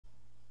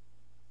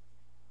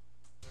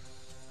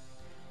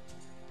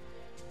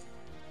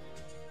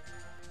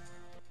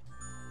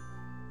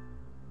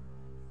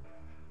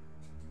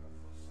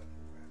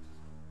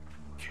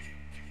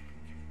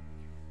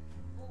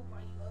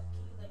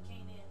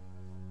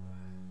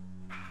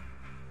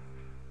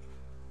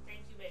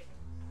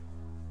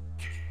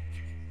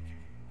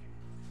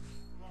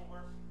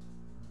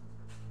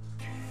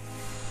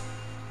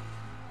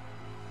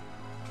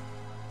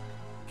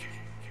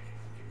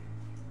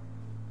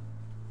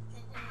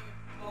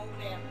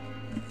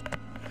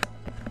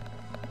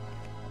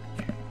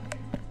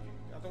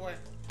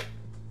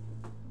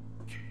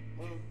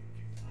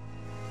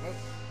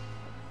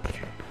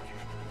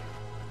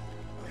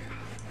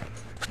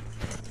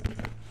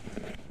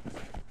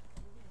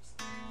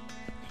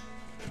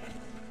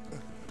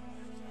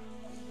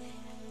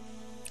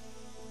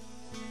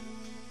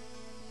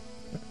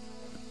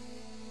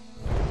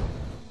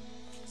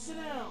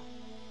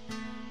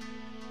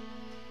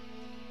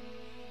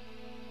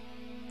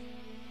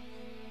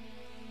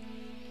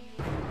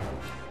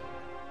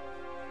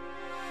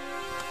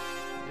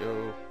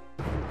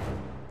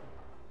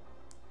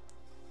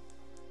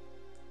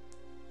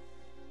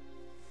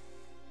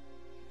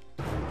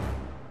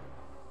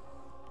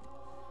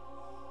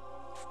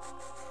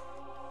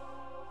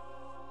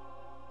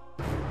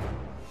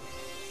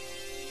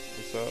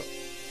What's up?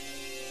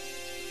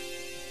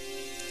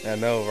 I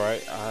know,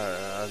 right?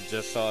 I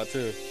just saw it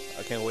too.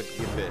 I can't wait to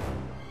get bit.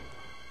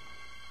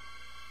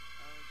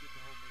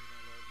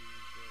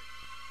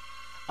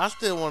 I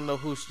still want to know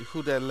who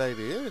that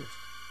lady is.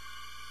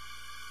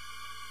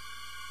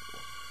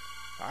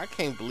 I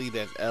can't believe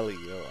that's Ellie,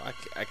 yo.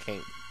 I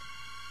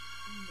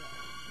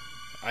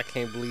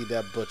can't believe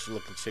that butcher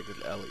looking chick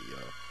is Ellie, yo.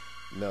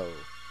 No,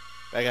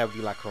 that gotta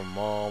be like her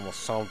mom or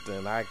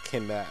something. I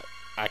cannot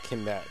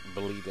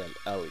believe that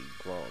Ellie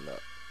growing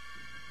up.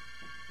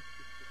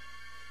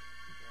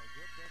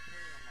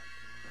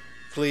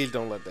 Please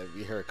don't let that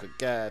be her, cause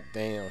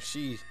goddamn,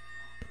 she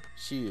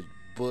is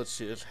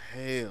butch as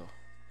hell.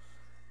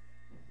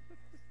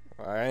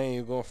 I ain't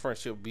even going front.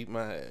 She'll beat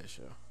my ass,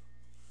 yo.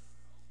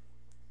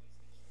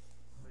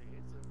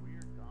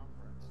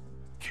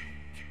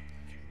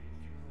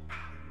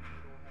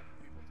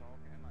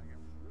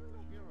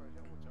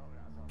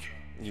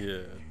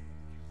 Yeah.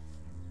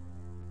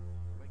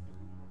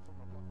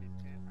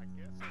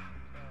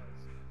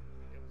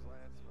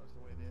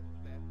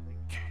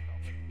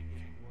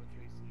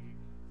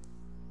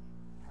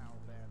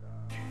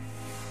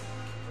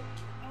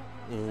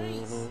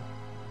 Mm-hmm.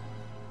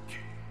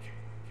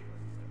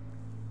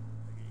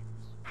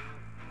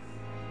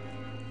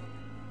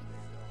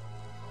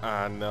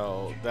 I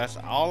know. That's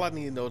all I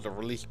need to know is the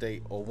release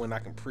date or when I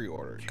can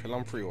pre-order it, cause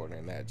I'm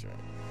pre-ordering that joint.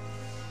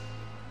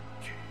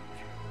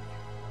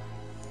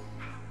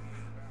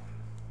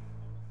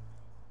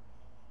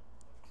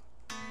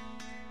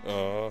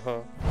 Uh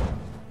huh.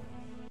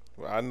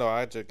 Well, I know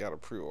I just gotta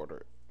pre-order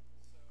it,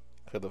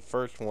 cause the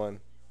first one,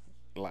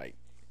 like,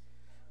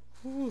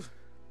 whew,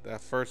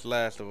 that first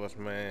Last of Us,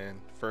 man,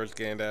 first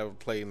game that I ever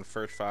played in the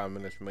first 5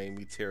 minutes made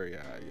me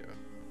teary-eyed, yo.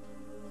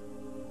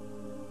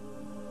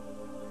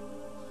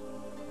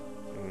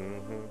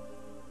 Mm-hmm.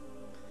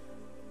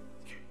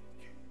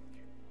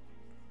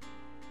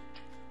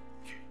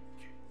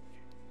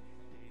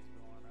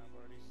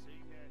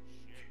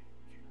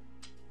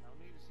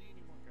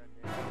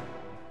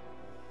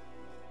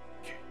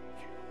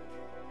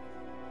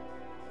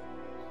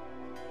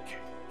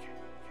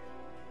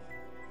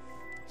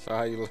 So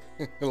how you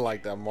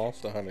like that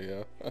Monster Hunter,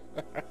 yo?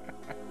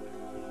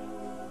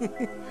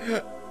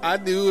 I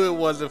knew it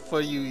wasn't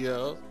for you,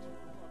 yo.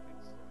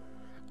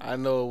 I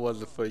know it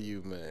wasn't for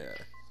you, man.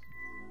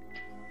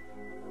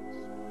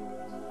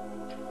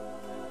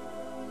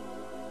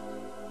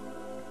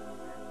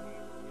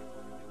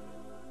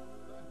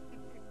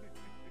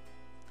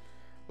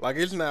 Like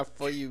it's not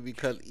for you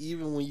because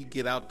even when you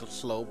get out the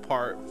slow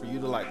part, for you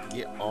to like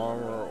get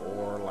armor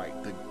or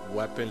like the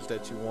weapons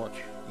that you want,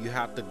 you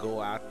have to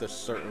go after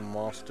certain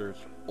monsters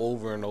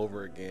over and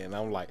over again.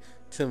 I'm like,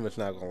 Tim is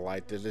not gonna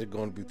like this. It's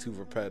gonna be too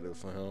repetitive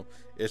for him.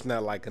 It's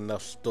not like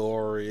enough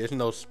story. It's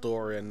no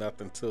story or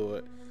nothing to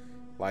it.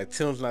 Like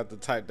Tim's not the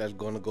type that's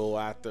gonna go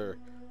after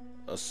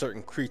a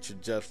certain creature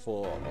just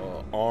for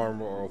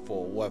armor or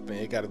for a weapon.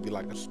 It got to be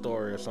like a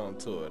story or something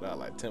to it. I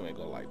like Tim ain't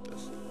gonna like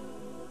this.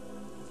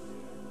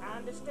 I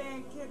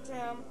understand, Kid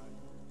Tim.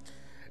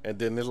 And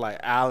then it's like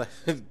Alice,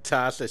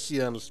 Ty said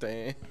she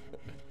understand.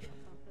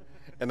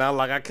 And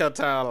I kept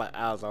telling her, like,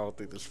 Alice, I don't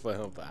think this is for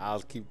him, but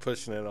Alice keep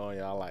pushing it on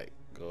y'all. Like,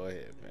 go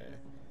ahead, man.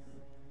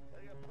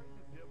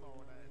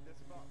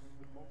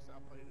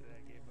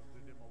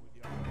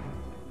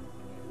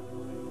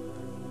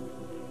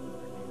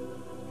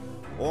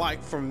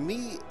 Like for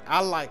me,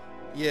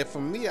 yeah,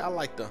 for me, I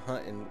like the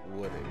hunting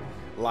with it.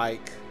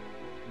 Like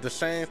the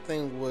same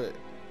thing with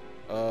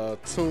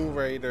Tomb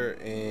Raider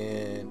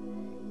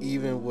and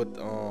even with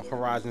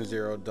Horizon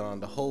Zero Dawn,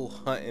 the whole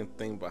hunting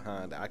thing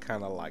behind it, I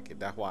kind of like it.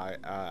 That's why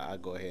I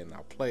go ahead and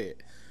I play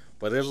it.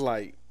 But it's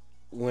like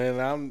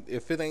when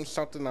if it ain't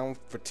something I'm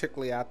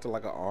particularly after,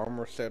 like an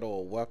armor set or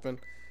a weapon,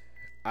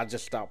 I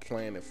just stop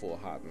playing it for a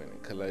hot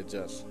minute because it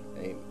just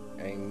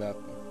ain't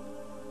nothing.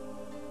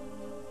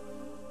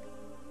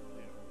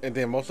 And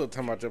then most of the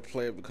time I just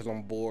play it because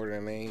I'm bored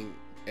and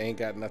ain't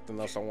got nothing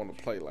else I want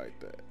to play like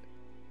that.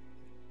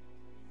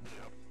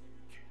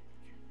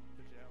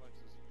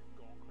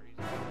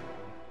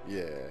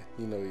 Yeah,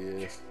 you know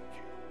he is.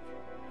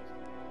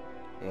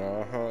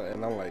 Uh huh.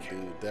 And I'm like,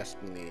 dude,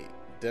 Destiny.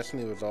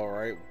 Destiny was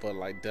alright, but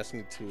like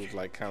Destiny 2 is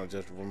like kind of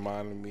just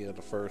reminding me of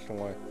the first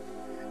one.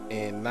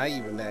 And not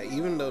even that,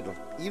 even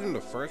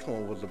the first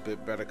one was a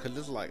bit better because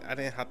it's like I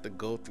didn't have to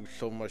go through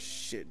so much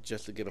shit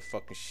just to get a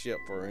fucking ship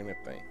or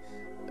anything.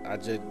 I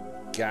just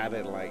got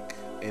it like,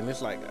 and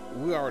it's like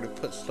we already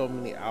put so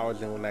many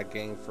hours in when that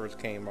game first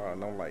came out,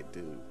 and I'm like,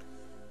 dude,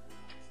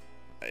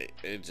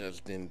 it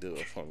just didn't do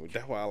it for me.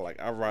 That's why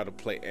I'd rather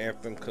play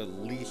Anthem because at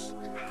least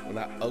when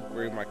I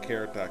upgrade my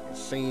character, I can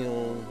see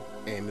them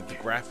and the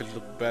graphics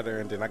look better.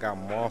 And then I got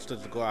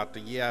monsters to go after.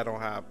 Yeah, I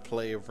don't have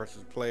player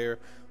versus player,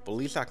 but at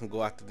least I can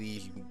go after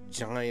these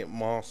giant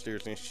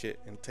monsters and shit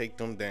and take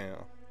them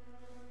down.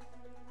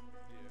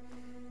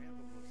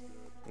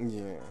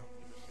 Yeah,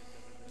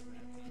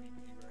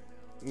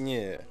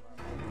 yeah.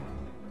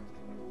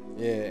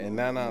 Yeah, and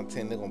 9 out of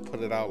 10 they're gonna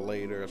put it out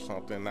later or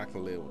something. And I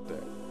can live with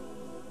that.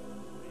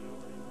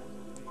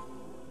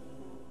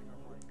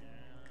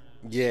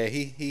 Yeah,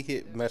 he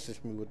hit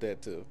messaged me with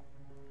that too.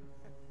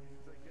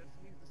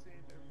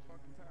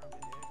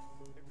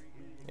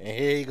 And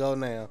here you go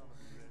now.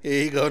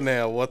 Here you go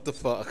now. What the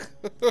fuck?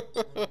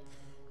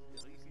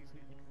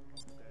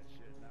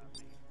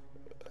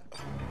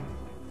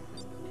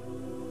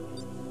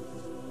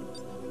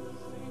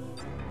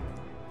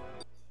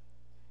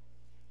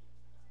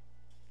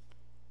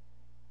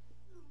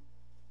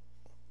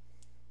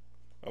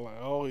 I'm like,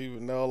 I don't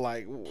even know.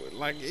 Like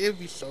it'd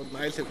be so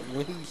nice if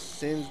when he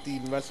sends the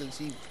message,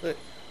 he put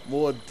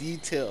more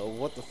detail of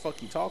what the fuck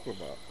he talking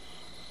about.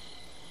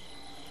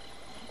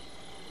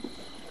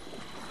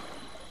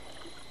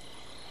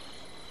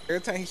 Every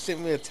time he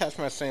sent me a text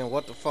message saying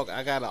what the fuck,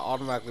 I gotta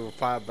automatically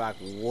reply back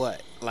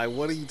what? Like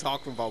what are you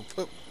talking about?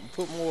 Put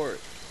more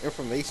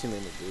information in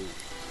it, dude.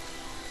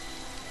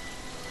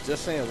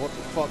 Just saying what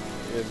the fuck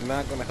is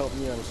not gonna help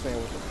me understand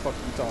what the fuck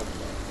you talking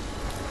about.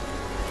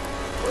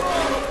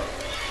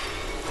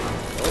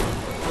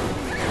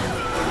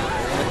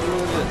 Who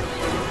is it?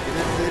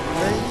 Is it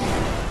me?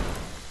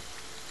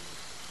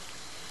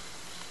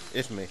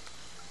 It's me.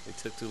 It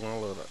took too long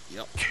to load up.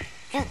 Yep.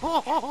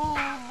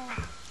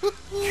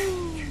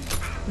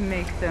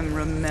 Make them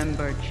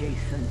remember,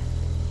 Jason.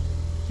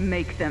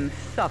 Make them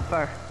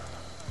suffer.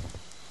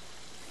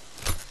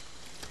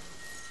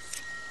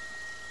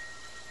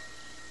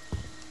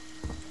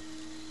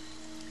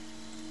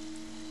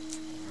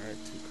 Alright,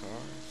 2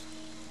 cars.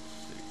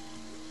 Let's see.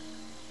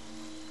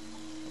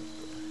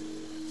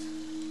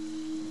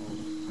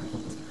 Let's go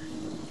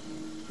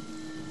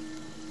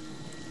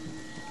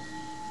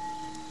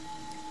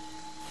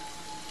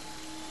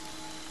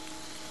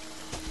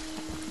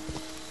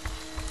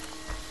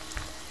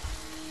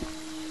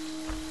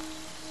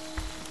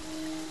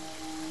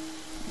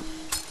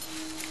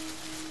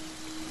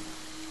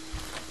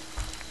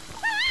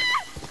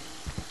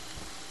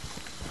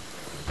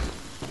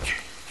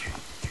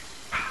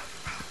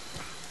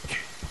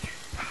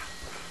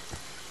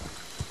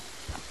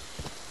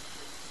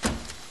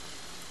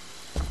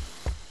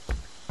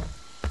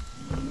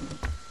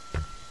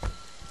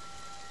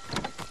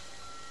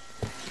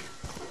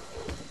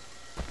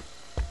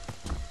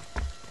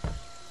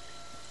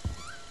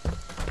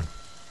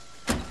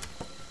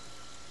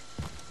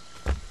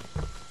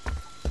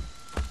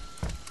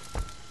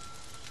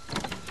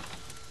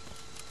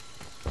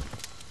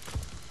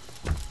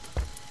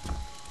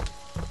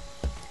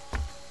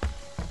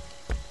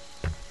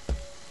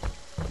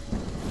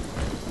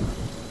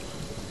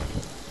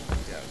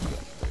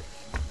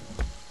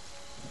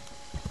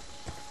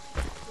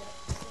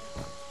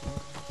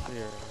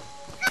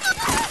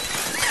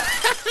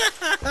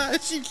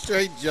She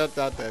straight jumped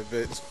out that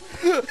bitch.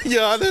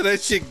 Yo, I know that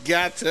shit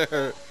got to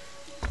her.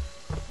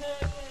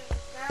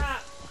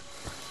 Stop.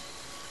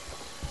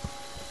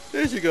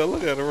 There she go.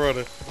 Look at her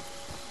running.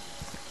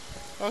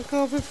 I'm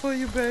coming for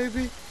you,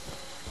 baby.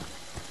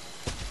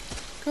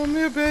 Come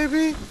here,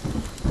 baby.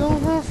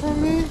 Don't run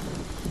from me.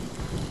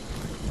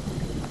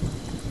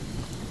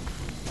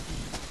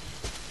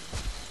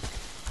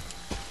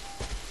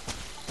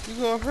 You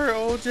gonna hurt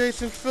old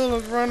Jason's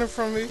feelings running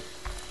from me.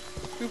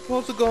 You're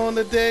supposed to go on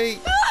the date.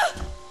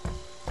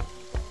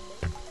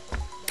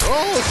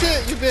 Oh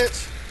shit, you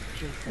bitch.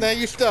 Jason, Now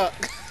you stuck.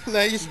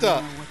 Now you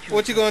stuck.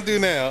 What you gonna do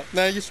now?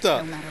 Now you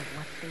stuck. no matter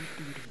what they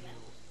do to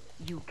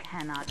you, you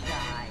cannot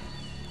die.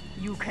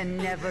 You can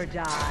never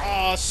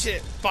die. Oh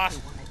shit, boss.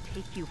 They want to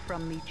take you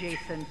from me,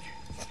 Jason.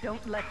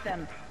 Don't let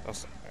them. I'm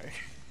sorry.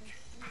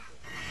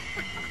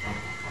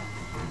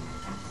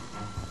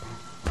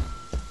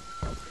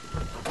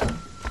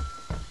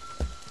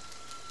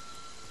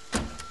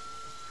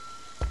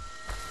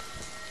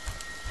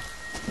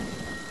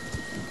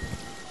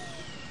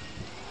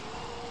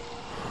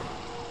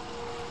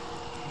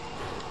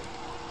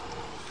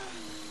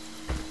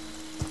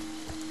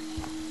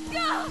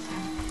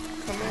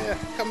 Come here.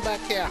 Come back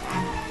here.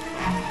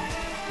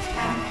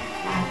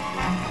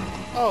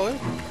 Oh,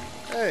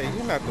 hey,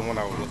 you're not the one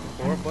I was looking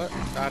for, but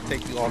I'll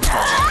take you off.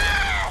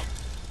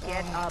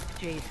 Get up,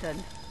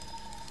 Jason.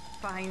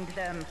 Find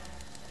them.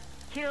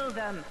 Kill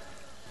them.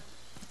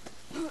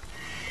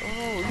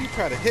 Oh, you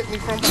try to hit me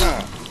from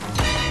behind.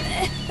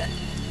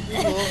 You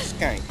little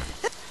skank.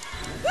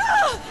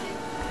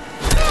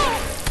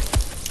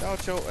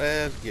 Out your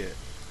ass get.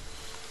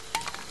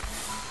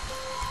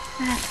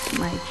 That's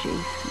my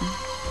Jason.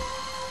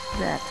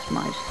 That's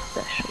my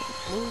special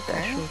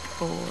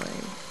boy.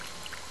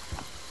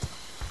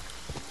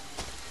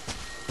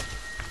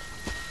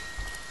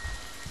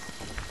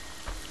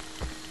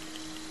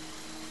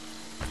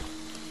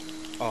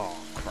 Oh,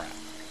 crap.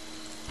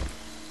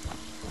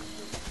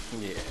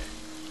 Yeah.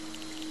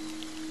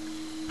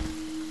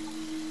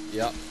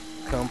 Yep.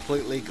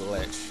 Completely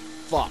glitch.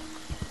 Fuck.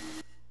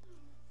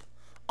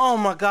 Oh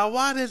my god,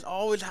 why does this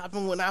always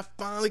happen when I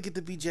finally get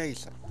to be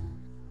Jason?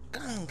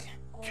 Gang.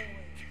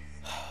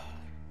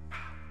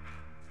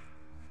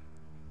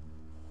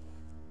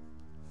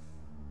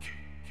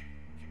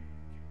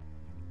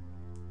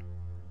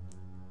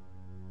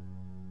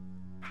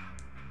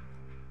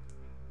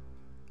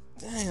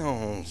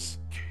 Damn.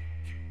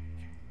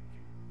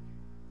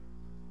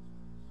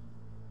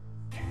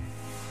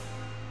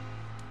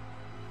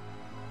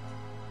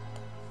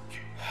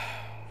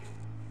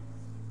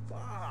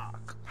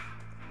 Fuck.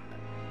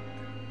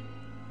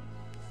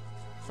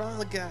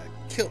 Finally got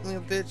killed me a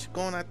bitch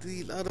going after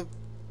these other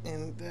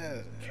and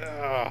that.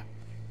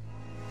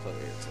 So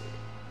irritated.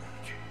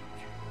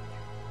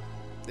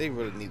 They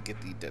really need to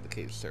get these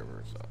dedicated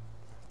servers up.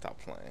 Stop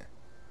playing.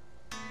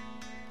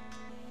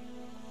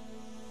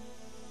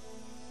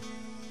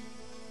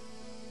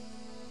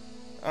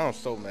 I'm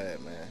so mad,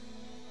 man.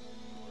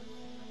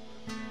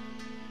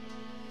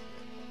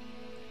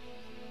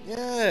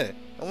 Yeah.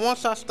 And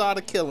once I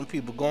started killing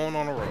people going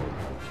on the road,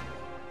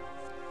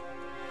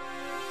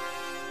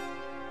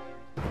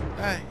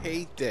 I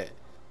hate that.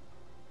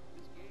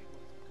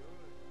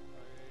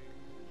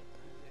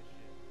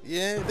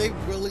 Yeah, they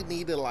really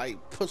need to like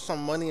put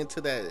some money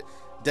into that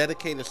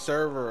dedicated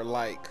server,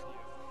 like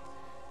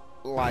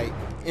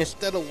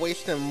instead of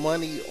wasting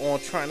money on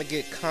trying to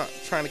get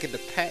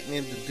the patent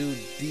in to do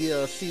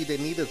DLC, they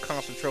need to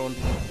concentrate on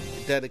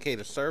the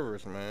dedicated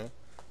servers, man.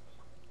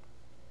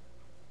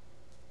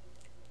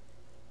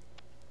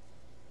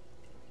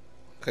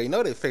 Cause you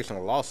know they're facing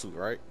a lawsuit,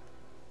 right?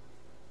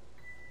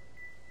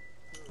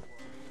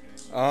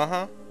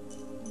 Uh-huh.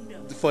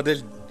 For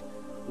this,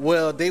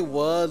 well, they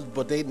was,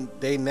 but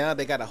they now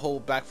they got to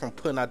hold back from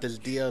putting out this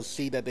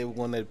DLC that they were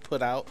going to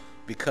put out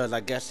because I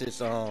guess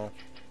it's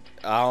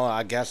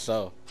I guess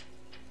so.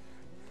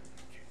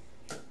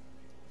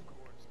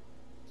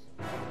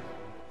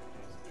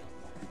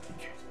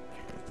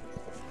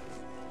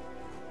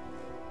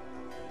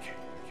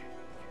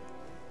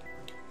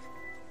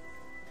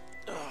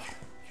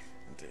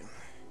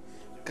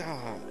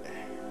 God.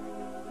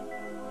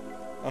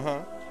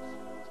 Uh-huh.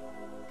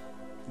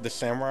 The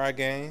Samurai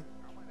game.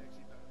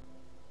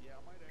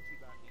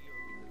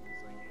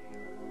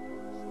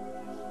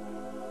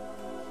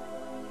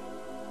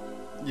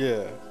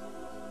 Yeah.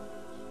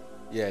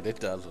 Yeah, this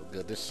does look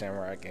good. This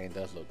Samurai game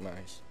does look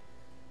nice.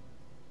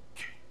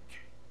 You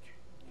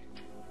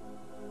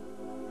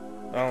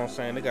know what I'm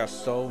saying? They got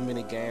so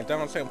many games. You know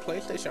what I'm saying?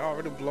 PlayStation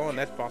already blowing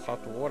Xbox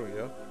out the water,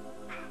 yo.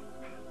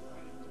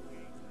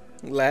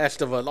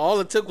 Last of Us. All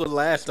it took was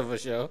Last of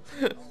Us, yo.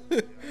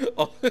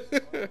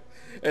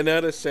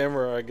 Another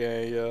Samurai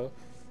game, yo.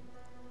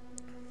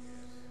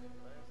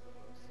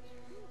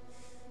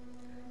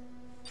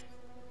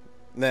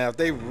 Now, if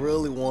they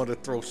really wanted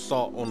to throw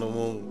salt on the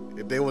wound,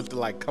 if they was to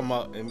like come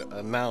out and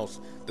announce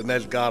the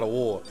next God of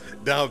War,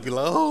 that would be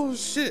like, oh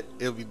shit,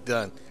 it'll be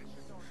done.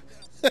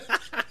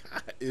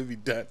 It'll be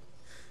done.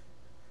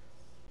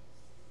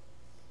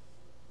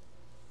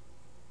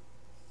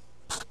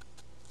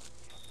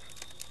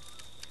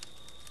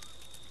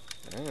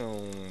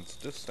 Damn,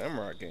 this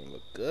Samurai game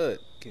look good.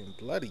 Getting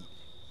bloody.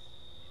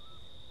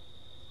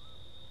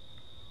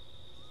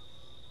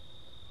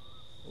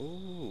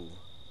 Ooh.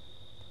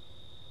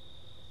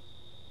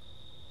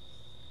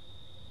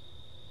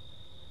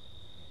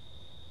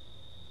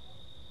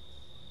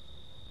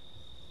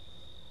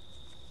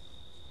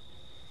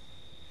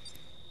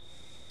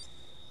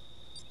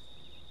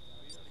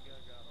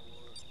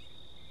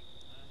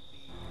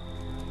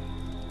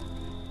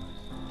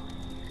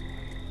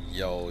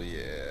 Yo,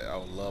 yeah, I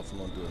would love for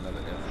them to do another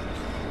Infamous.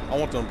 I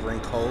want them to bring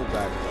Cole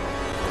back though.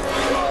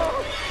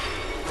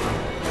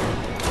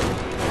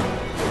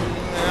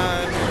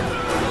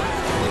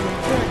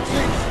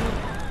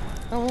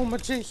 I want my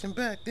Jason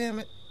back, damn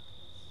it.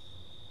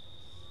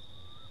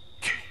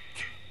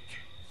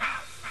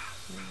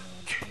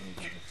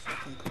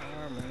 Fucking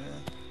car,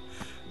 man.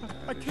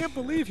 I can't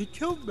believe he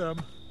killed them.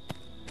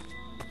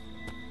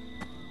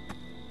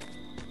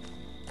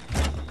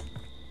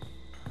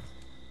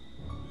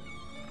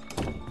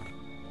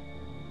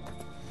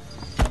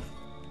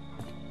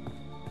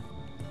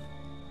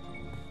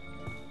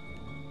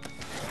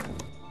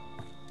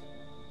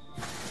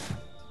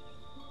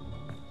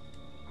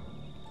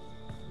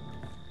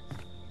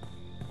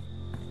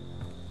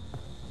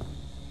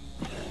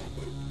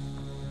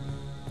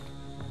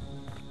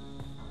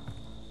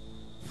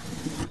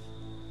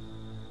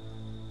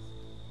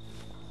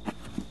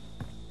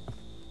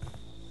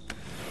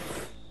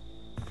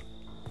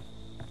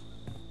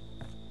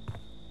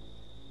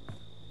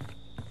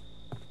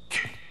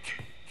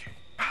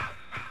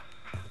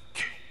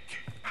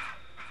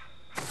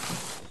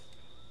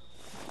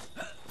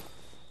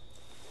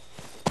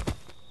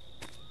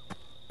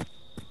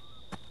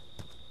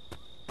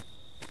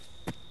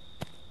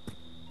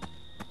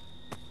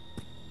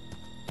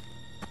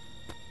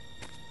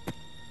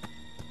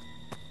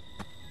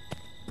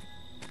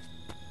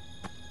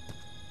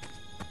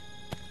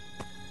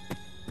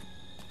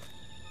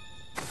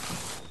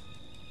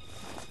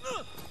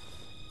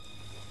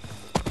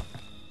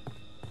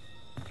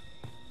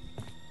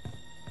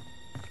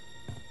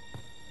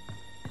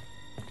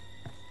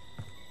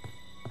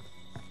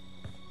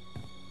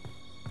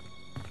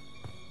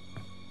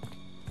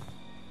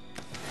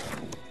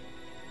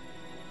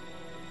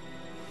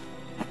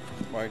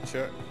 Mic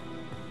check.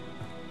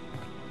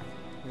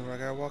 You I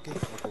gotta walk it.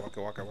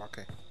 Walk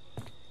it.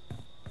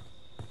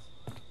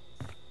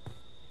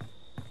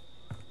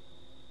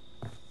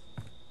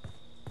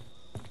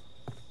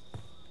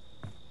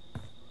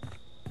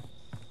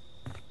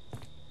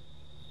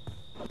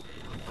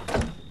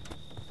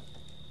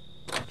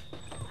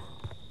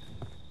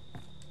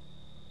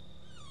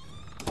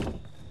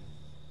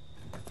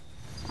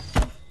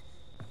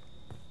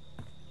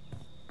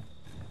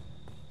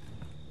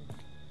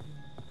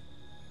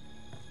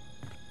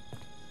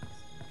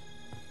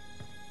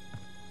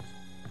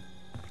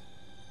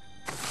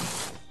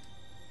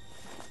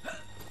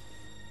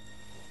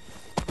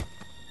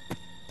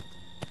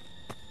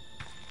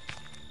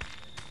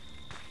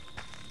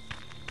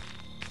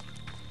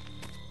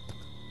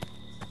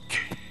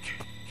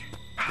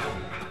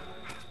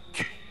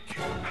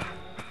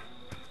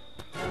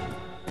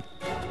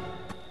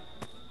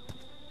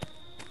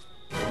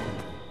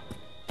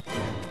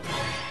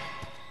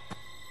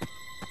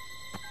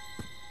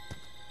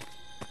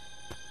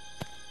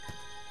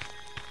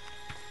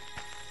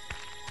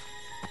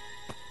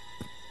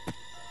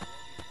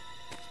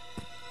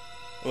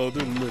 Oh,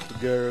 this is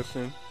Mr.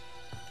 Garrison.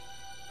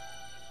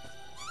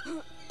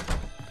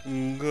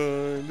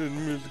 God, this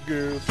is Mr.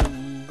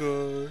 Garrison.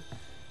 God.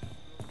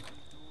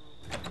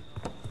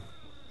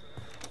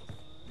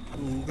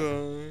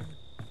 God.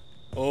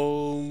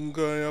 Oh,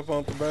 God, I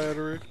found the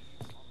battery.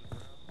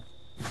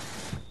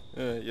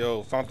 Yeah,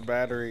 yo, found the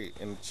battery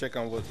and the chick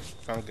I'm with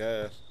found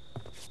gas.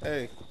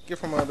 Hey, get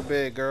from under the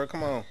bed, girl.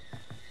 Come on.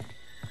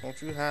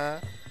 Don't you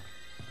hide.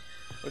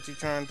 What you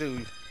trying to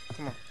do?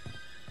 Come on.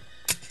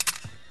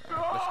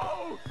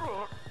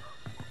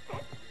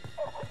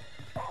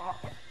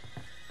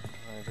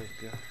 Alright, let's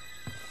go.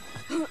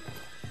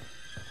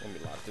 Let me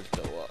lock this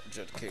door up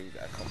just in case we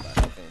gotta come back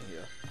up in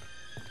here.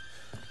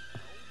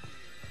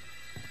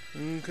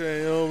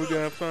 Okay, all we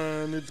gotta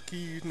find is the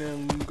keys now,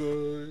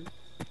 guys.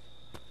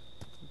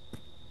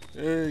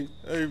 Hey,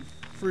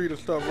 Frida,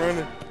 stop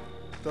running.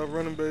 Stop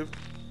running, baby.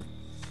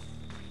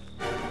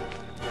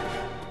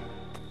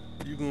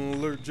 You gonna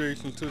alert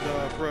Jason to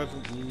our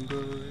presence,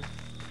 guys.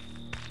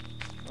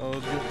 Oh,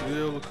 it's just the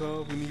yellow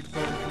car. We need to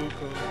find the blue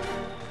car.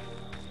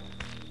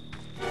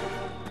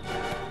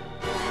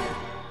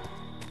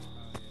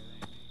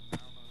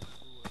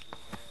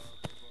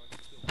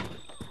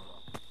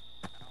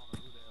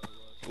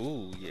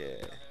 Ooh,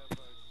 yeah.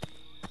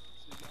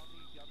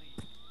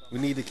 We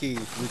need the keys.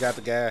 We got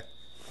the guy.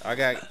 I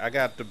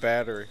got the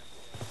battery.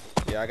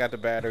 Yeah, I got the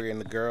battery, and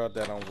the girl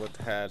that I'm with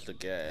has the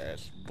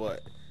gas,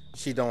 but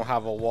she don't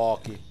have a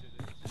walkie.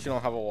 She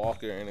don't have a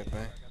walkie or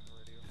anything.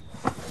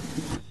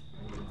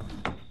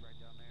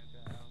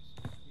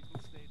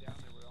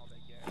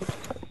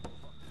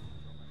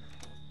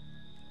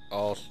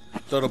 Oh,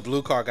 so the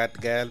blue car got the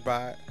gas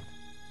by it?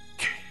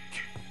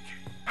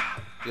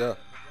 Yeah.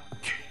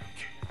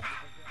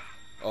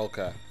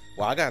 Okay.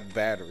 Well, I got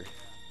battery.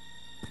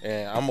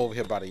 And I'm over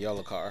here by the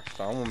yellow car,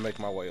 so I'm gonna make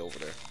my way over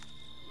there.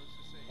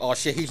 Oh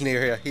shit, he's near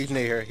here. He's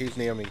near here. He's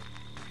near me.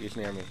 He's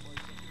near me.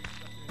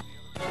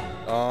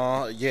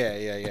 Yeah.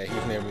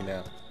 He's near me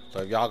now. So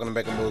if y'all gonna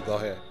make a move, go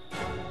ahead.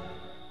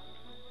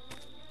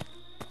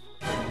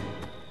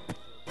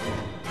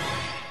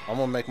 I'm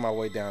gonna make my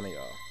way down to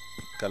y'all.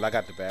 Cause I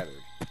got the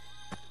battery.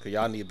 Cause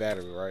y'all need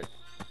battery, right?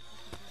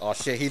 Oh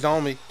shit, he's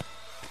on me.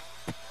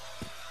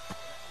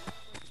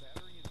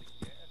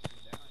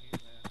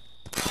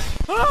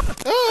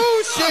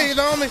 Oh shit, he's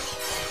on me.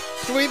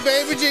 Sweet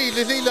baby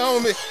Jesus, he's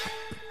on me.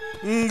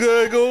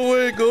 Okay,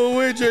 go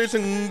away,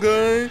 Jason.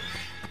 Okay.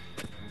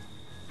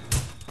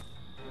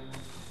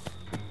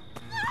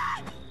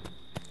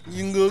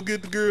 You can go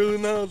get the girl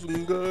in the house,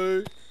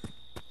 okay.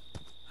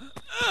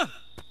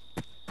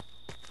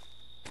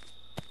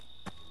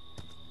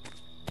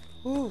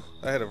 Ooh,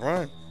 I had to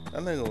run.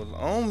 That nigga was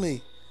on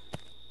me.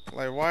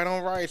 Like right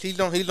on rice. He's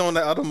on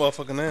that other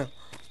motherfucker now.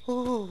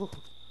 Ooh.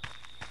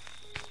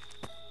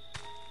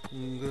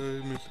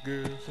 Okay, Mr.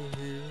 Garrison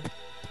here.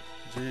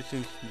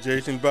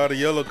 Jason by the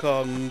yellow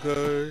car,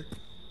 okay.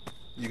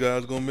 You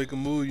guys gonna make a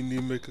move, you need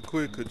to make it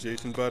quick, cause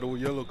Jason by the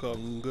yellow car,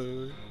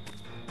 okay.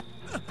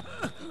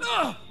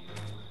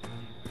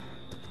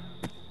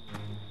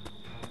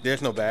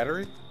 There's no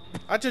battery?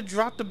 I just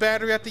dropped the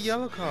battery at the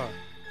yellow car.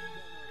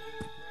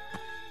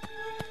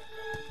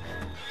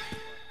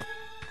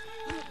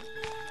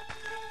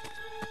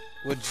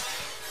 With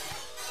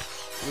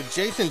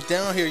Jason's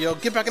down here, yo.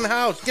 Get back in the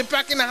house. Get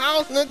back in the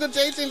house, nigga.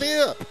 Jason's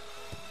here.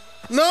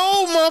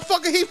 No,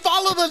 motherfucker. He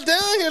followed us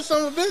down here,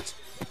 son of a bitch.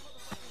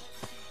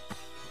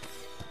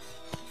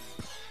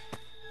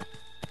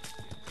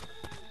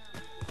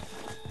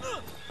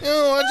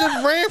 Yo, I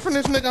just ran from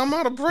this nigga. I'm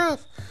out of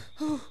breath.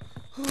 Get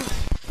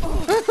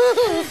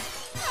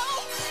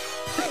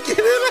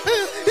in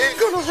here. He's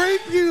gonna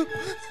rape you.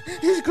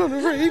 He's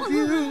gonna rape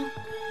you.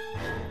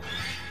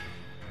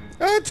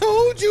 I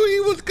told you he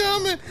was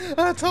coming.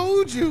 I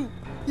told you.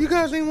 You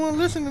guys ain't want to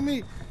listen to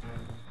me.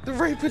 The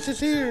rapist is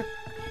here.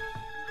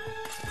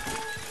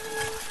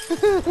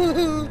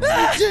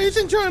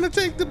 Jason trying to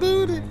take the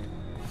booty.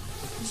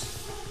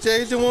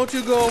 Jason, won't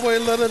you go away?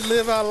 Let us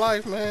live our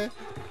life, man.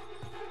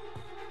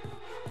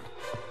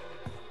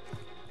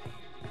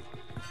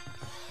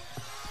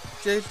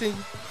 Jason,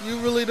 you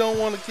really don't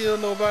want to kill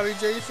nobody,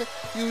 Jason.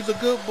 You was a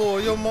good boy.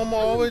 Your mama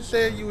always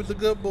said you was a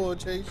good boy,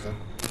 Jason.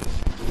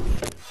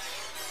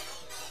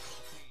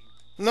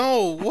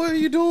 No, what are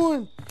you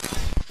doing?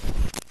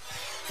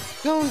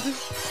 Don't.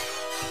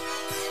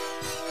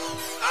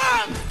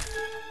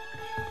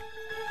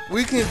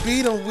 We can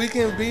beat him. We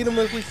can beat him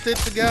if we sit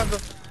together.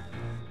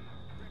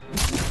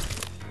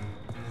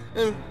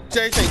 And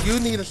Jason, you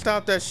need to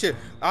stop that shit.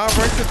 Our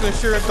renter's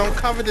insurance don't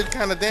cover this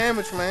kind of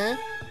damage, man.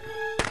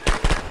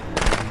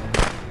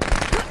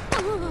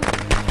 Oh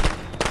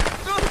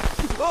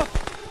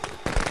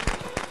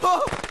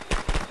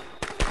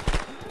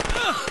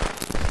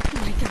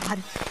my God!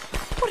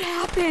 What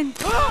happened?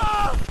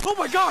 Oh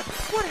my God!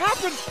 What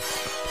happened?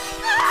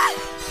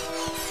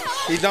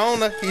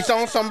 He's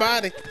on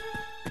somebody.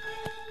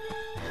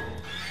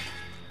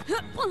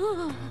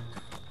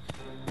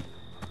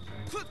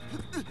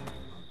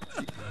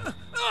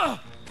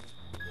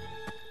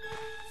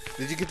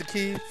 Did you get the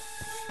key?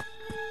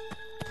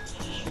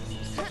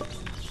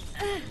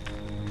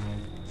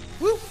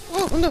 Woo!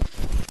 Oh no!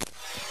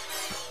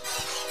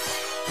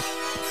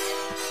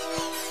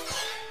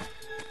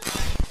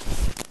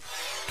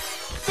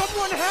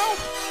 Someone help!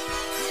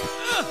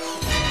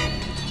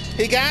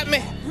 He got me!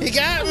 He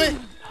got me!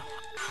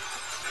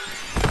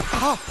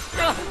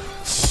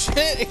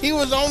 Shit! He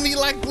was on me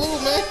like glue,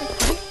 man.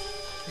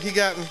 He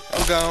got me.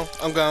 I'm gone.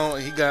 I'm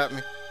gone. He got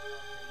me.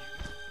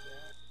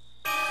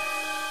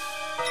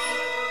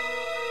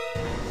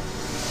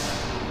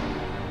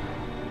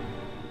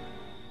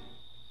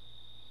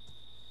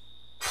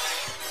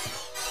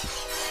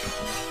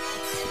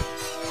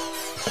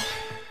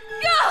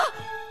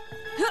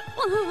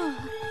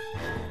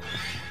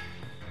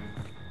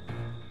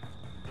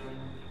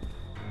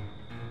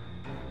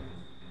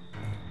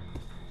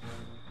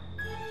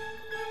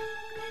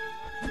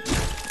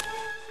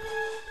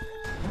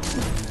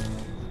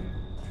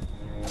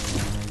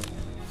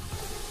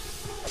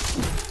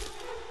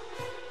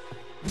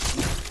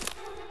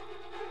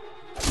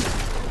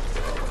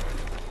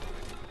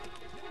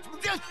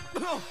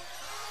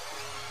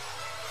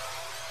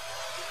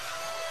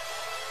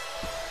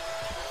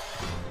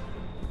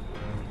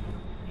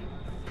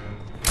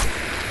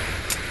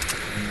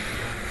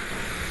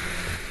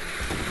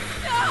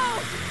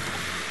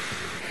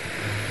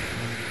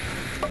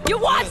 You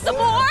want some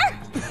more?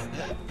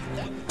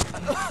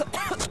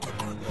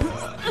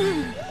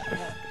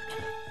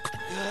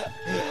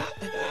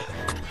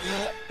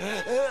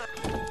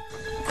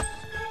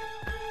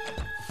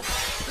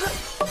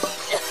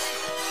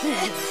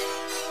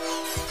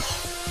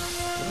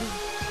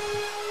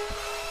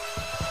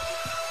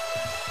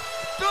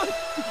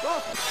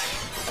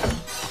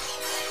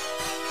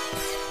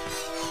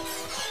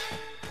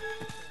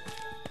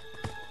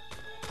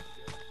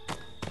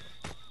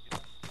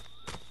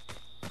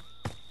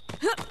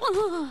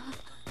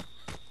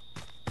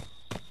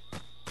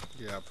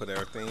 Yeah, I put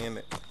everything in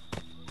it.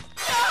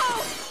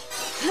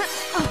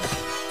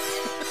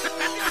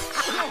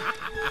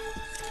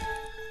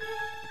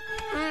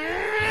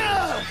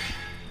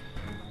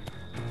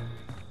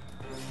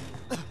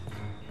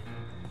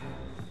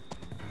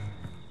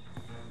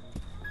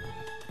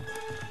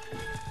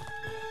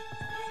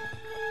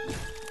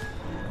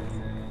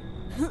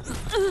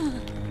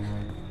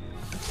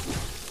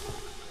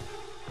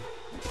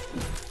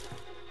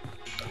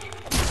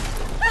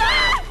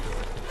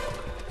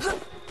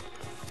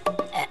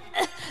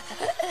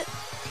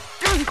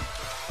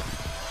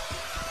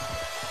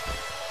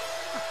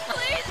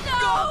 Please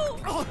no!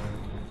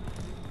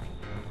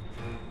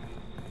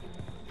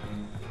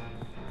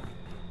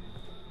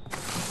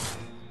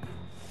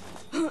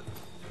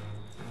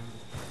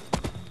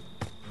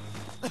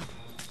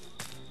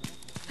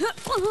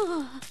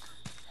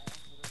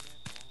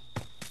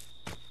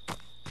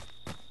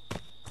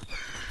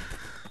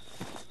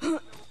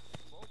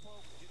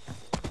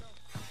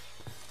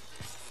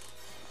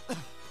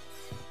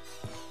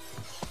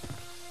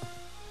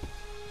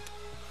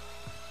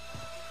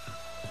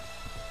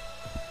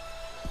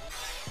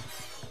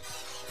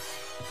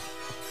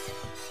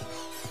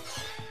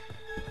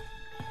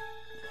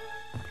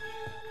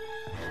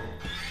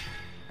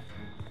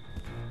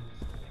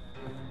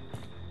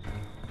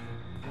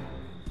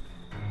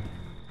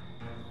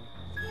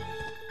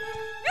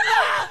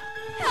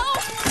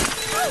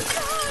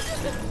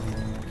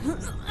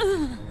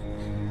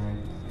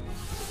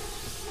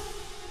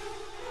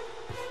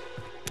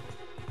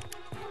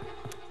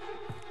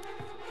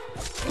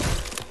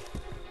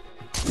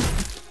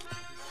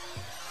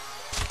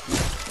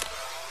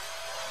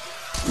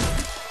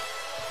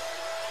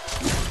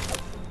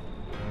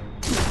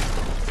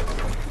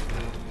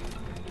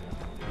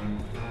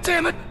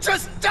 Damn it!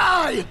 Just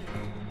die!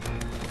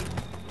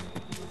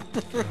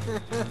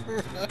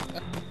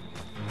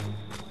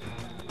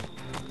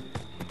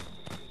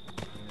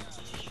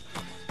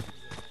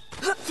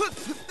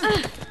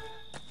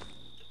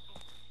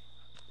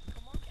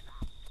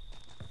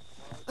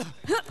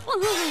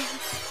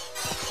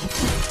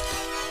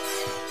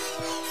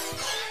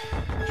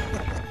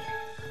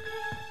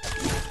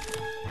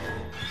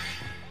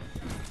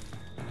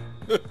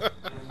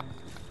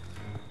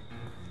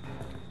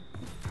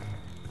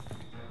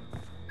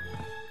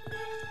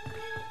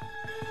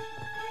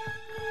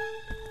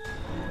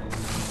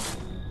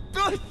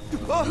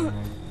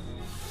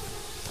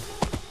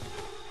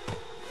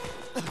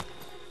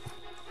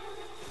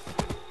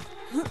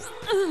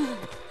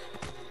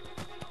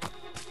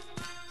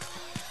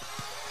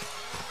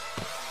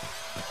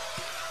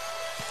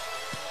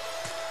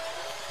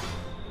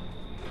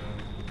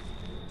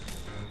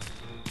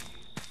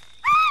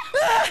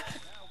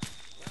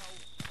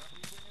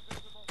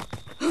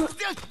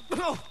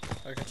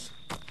 I guess.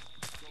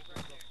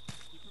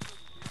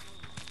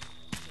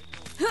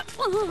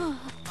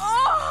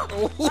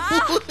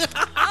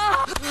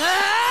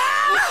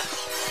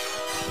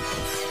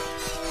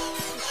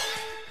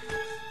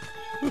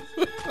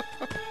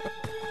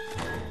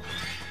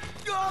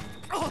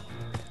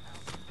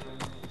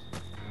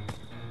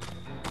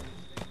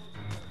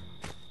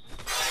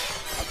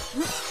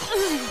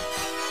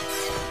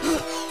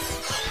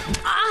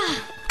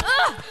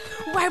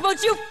 Why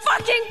won't you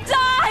fucking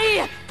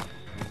die?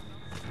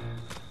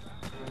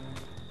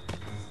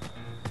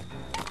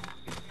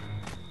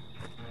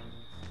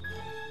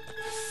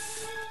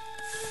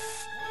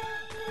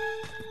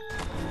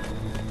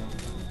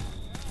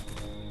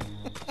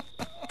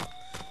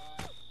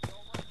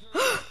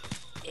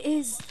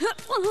 Is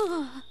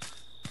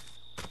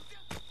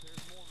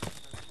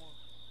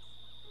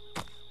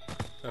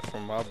That's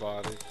from my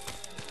body.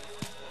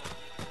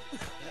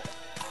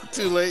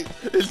 Too late.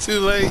 It's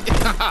too late.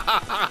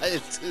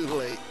 It's too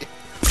late.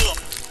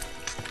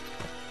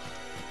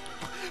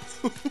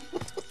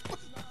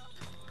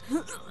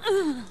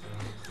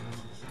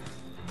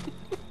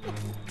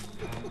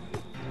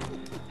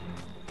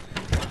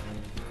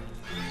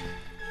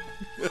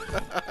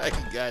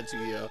 He got you,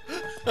 yo.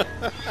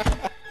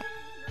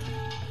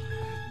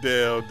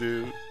 Damn,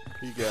 dude.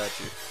 He got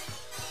you.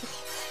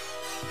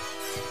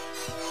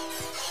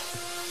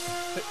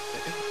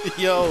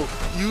 Yo,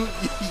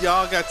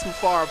 y'all got too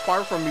far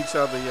apart from each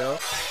other, yo.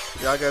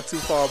 Y'all got too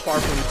far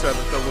apart from each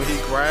other, so when he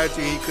grabbed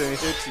you, he couldn't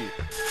hit you.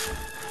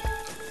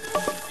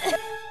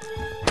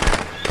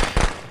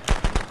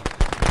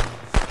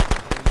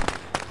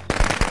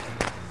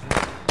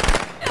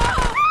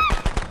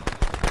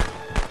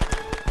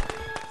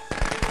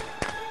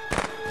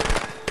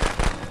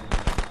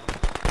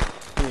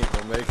 He ain't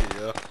gonna make it,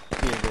 yo.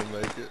 He ain't gonna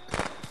make it.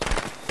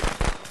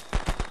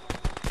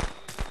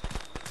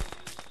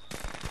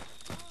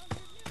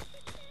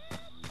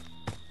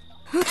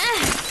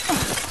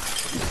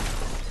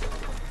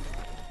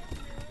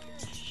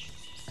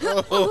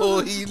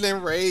 Oh, he's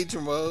in rage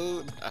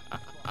mode.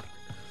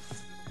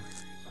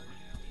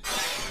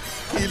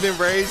 He's in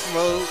rage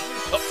mode.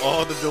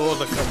 All the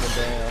doors are coming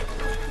down.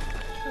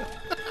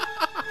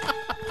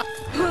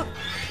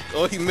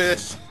 Oh, he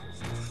missed.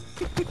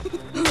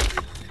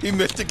 He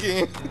missed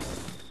again.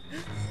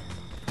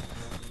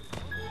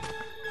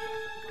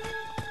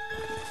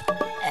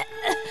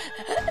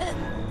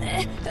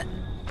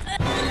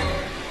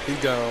 He's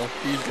gone.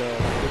 He's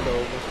gone. It's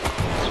over.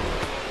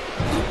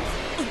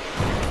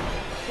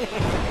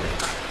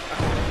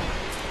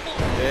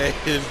 Yeah,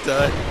 it's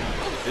done.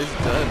 It's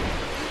done.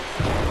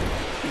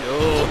 Yo,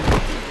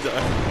 it's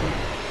done.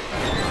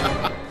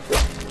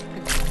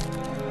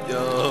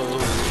 Yo,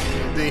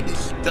 then he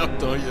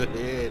stepped on your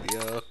head,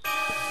 yo.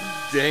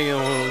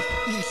 Damn,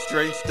 he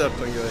straight stepped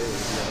on your head,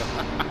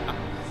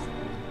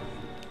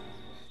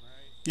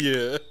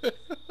 yo. Yeah.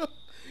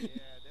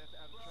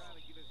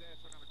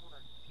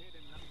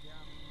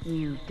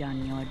 You've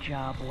done your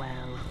job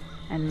well,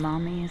 and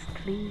Mommy is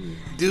pleased.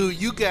 Dude,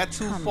 you got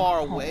too Come far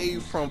home, away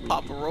from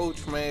Papa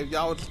Roach, man. If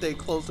y'all would stay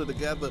closer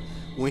together,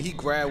 when he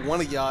grabbed one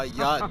of y'all,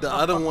 the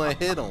other one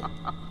hit him.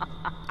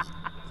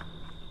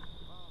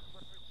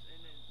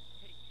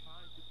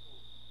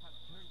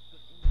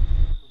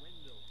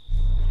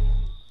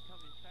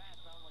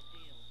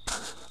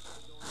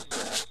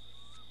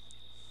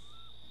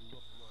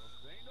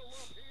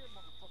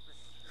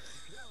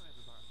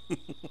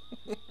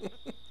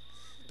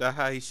 That's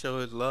how he show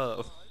his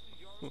love.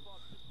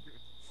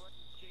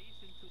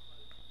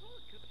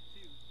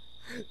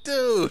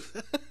 Dude,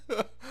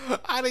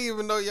 I didn't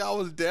even know y'all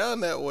was down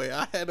that way.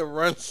 I had to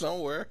run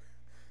somewhere.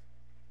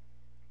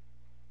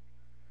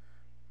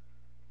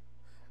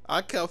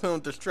 I kept him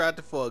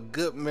distracted for a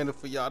good minute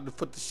for y'all to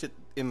put the shit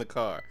in the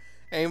car.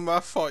 Ain't my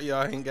fault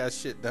y'all ain't got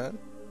shit done.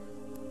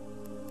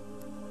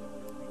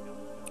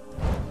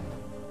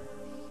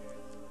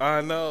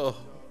 I know.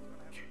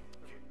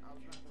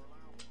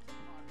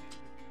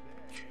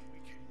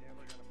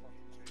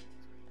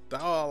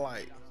 Dog,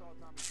 like.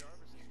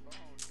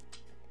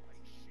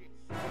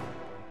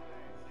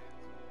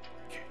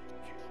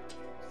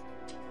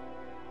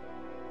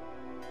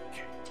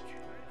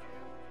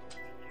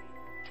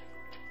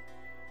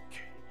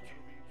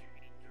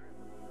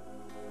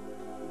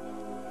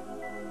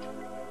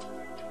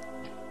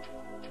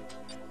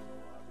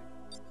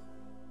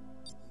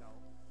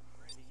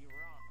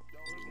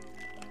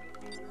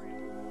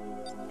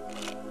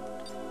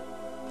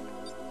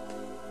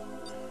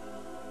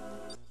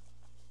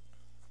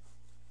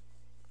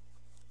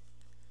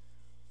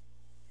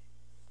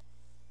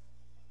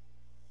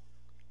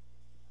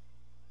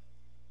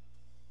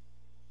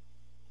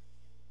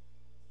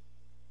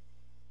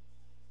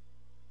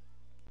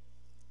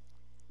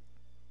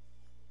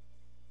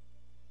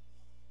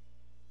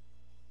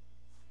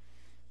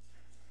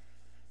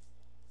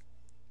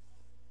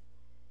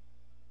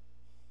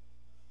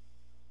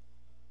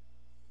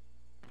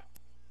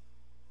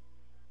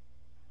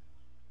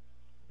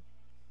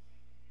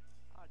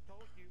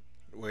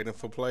 Waiting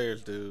for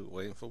players, dude.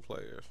 Waiting for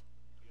players.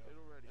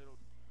 It'll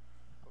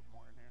put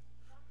more in here.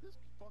 This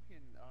fucking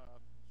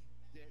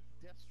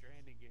Death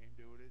Stranding game,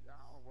 dude. I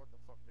don't know what the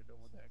fuck they're doing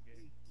with that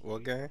game.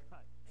 What game?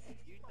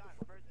 You thought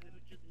first it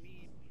was just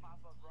me,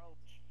 Papa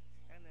Roach,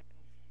 and then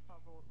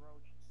Papa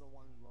Roach, the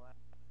one left,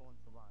 one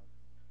survived.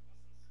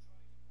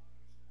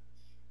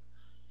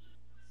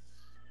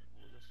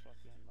 We're just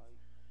fucking like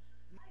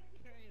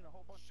carrying a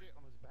whole bunch of shit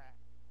on his back,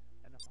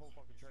 and the whole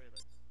fucking trailer.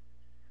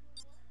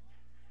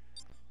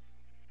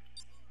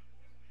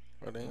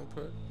 Oh, they didn't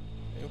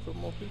put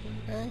more people in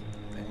the game?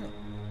 Damn.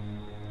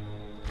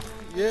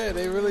 Yeah,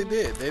 they really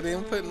did. They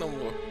didn't put no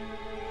more.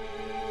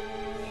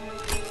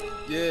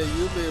 Yeah,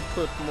 usually it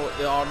put more.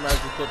 It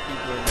automatically put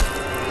people in there.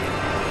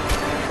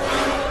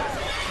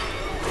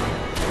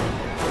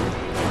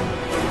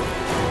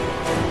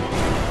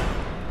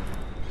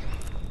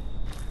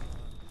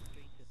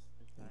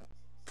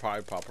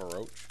 Probably Papa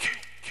Roach.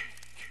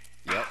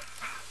 Yep.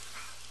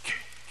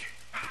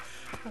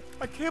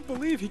 I can't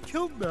believe he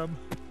killed them.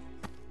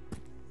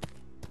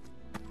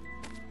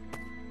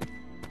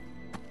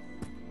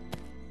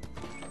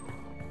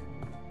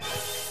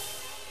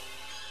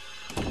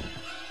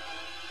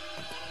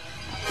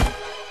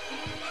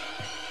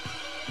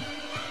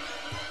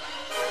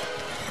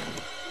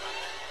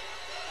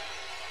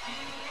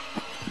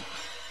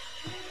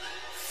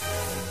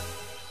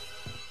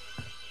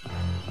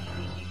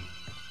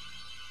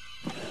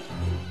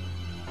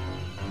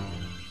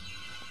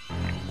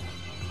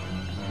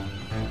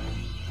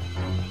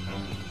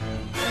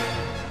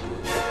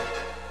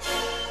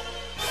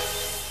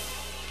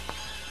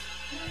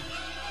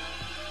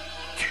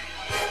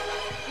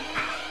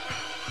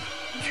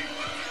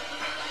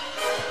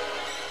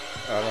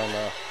 I don't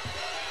know.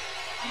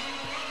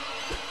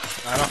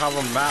 I don't have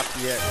a map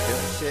yet.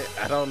 Shit,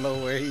 I don't know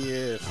where he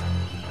is.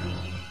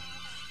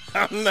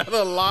 I'm not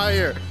a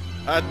liar.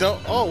 I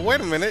don't. Oh,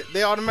 wait a minute.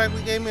 They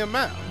automatically gave me a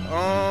map.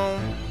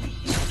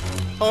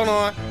 Hold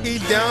on.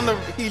 He's down the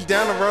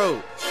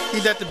road.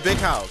 He's at the big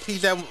house.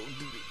 He's at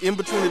in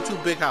between the two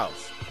big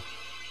houses.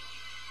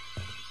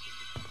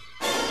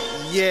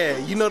 Yeah,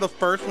 you know the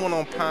first one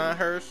on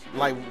Pinehurst,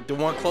 like the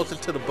one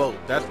closest to the boat.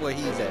 That's where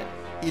he's at.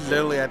 He's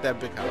literally at that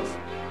big house.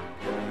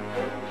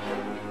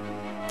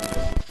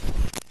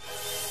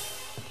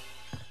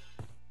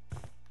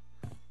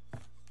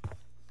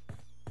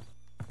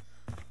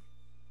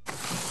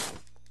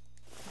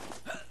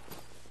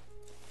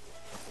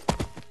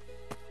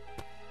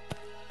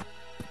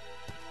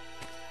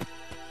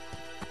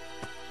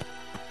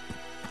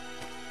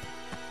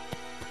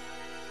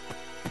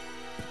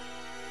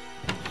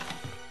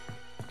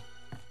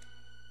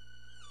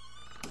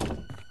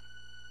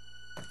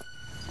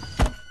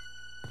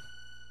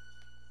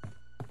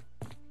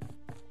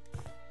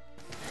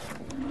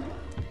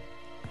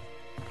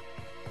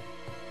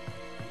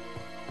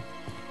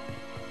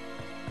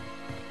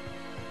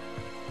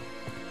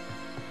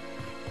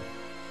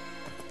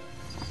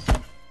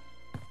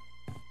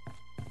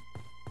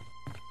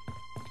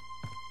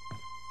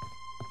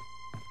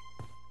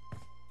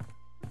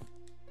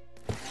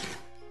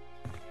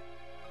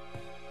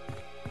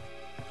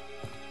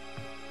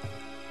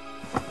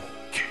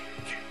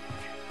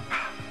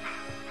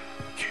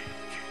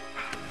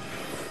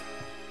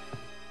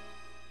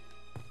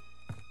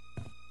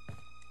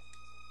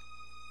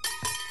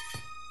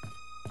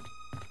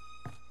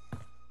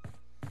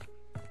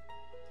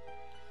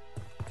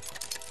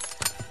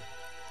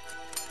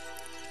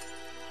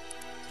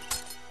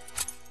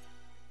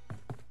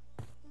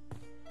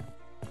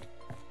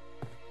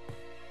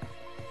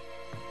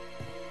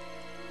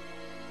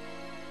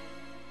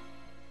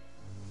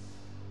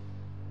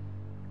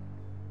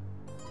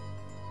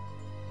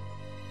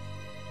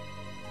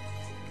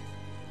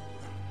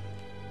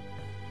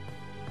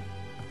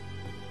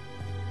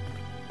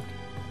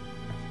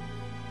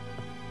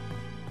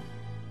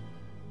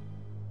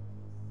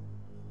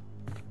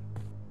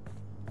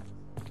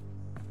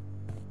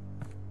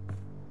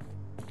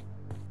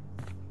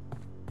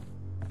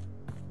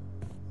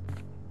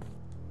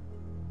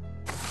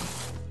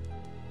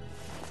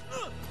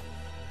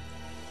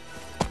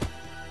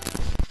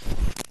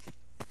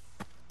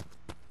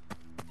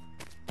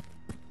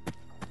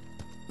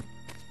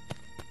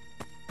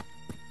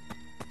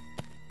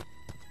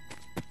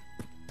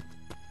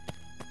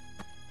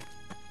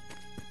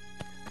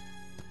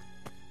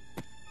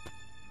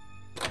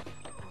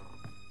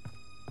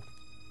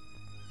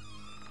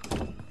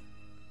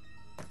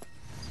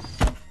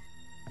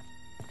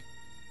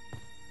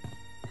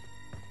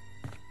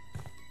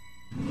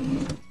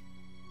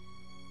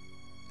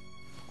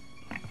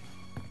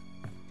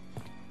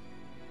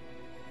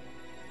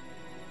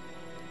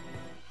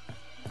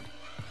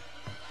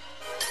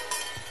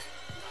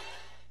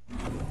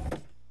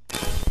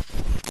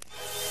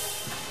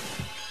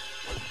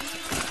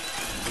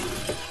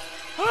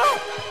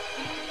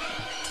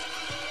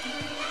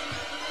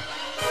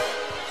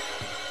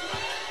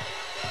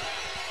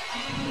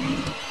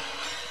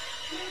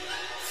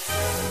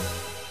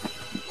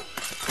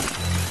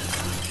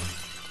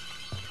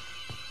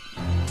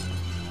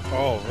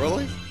 Oh,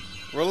 really?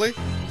 Really?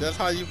 That's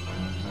how you.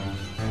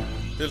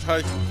 That's how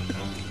you.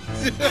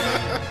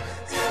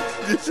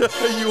 That's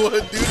how you want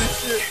to do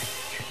this shit?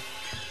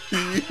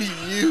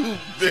 You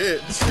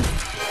bitch.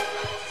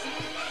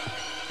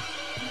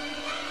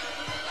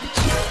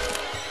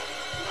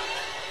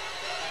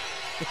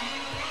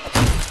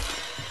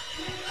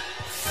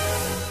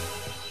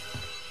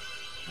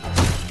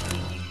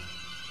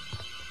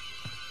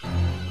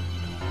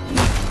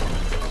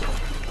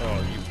 Oh,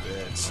 you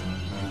bitch.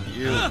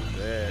 You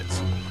bitch.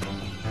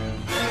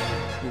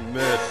 You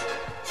missed.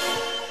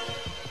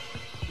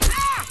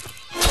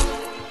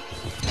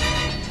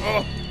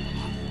 Oh.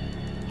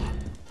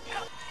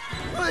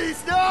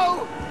 Please,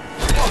 no!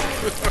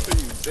 You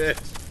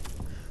bitch.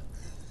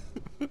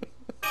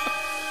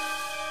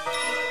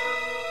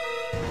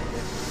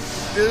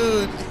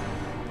 Dude,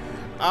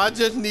 I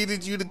just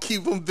needed you to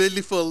keep him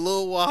busy for a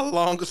little while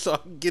longer so I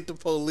can get the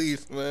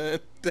police, man.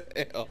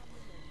 Damn.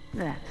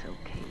 That's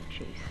okay,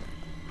 Jason.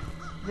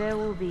 There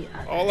will be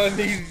others. All I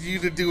needed you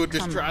to do was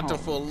Come distract him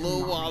home for a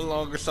little tomorrow. while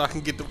longer so I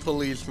can get the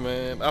police,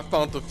 man. I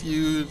found the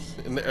fuse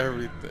and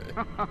everything.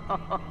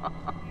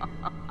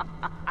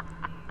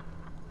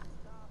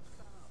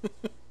 He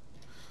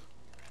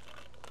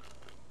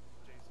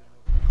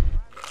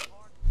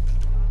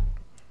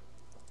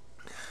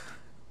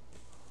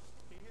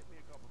hit me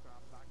a couple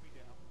times, knocked me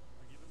down.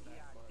 I give him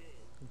that, but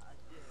I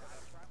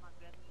tried my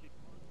best to get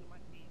close to my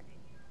TV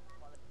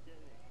while I did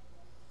it.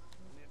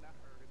 and then I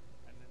heard it,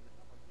 and then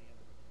that was the end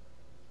of it.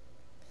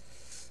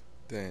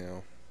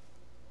 Damn.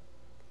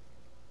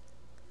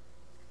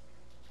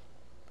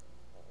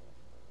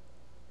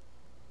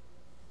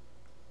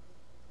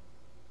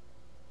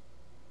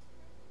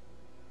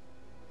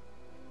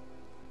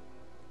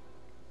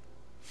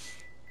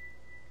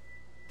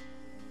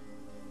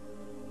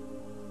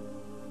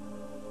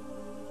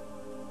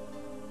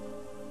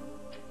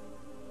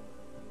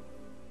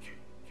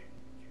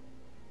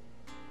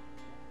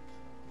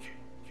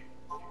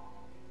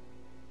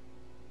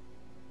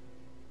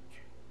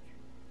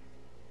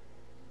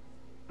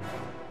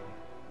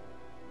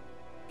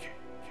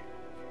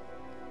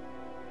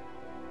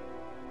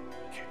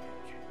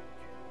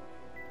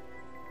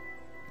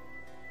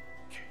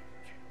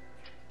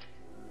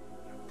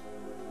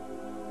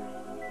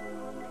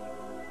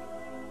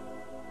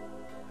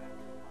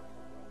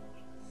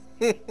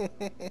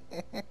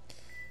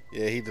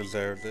 Yeah, he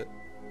deserved it.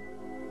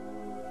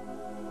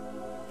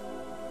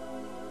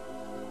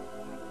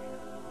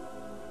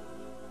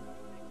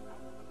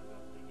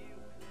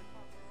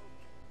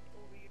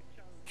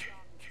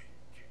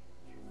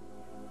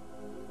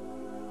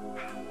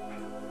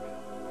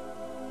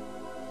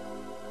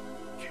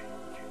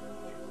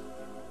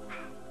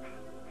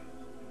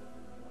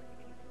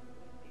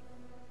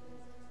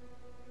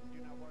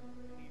 You know what?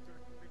 He needs her.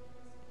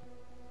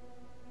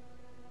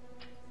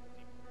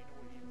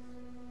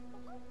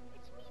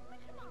 It's me,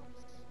 Mickey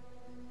Mouse.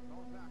 No,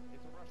 it's not.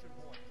 It's a Russian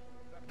boy.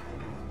 That's what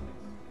it is.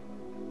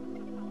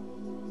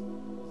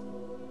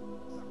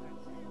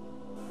 Somebody.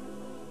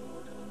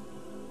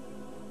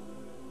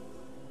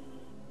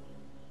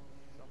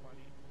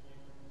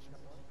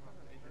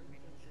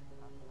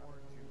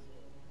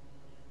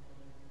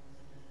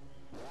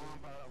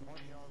 One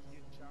of y'all's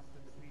getting chopped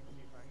into pieces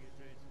if I get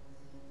Jason.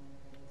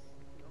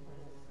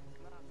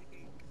 Not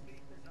me.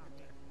 Please, not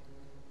me.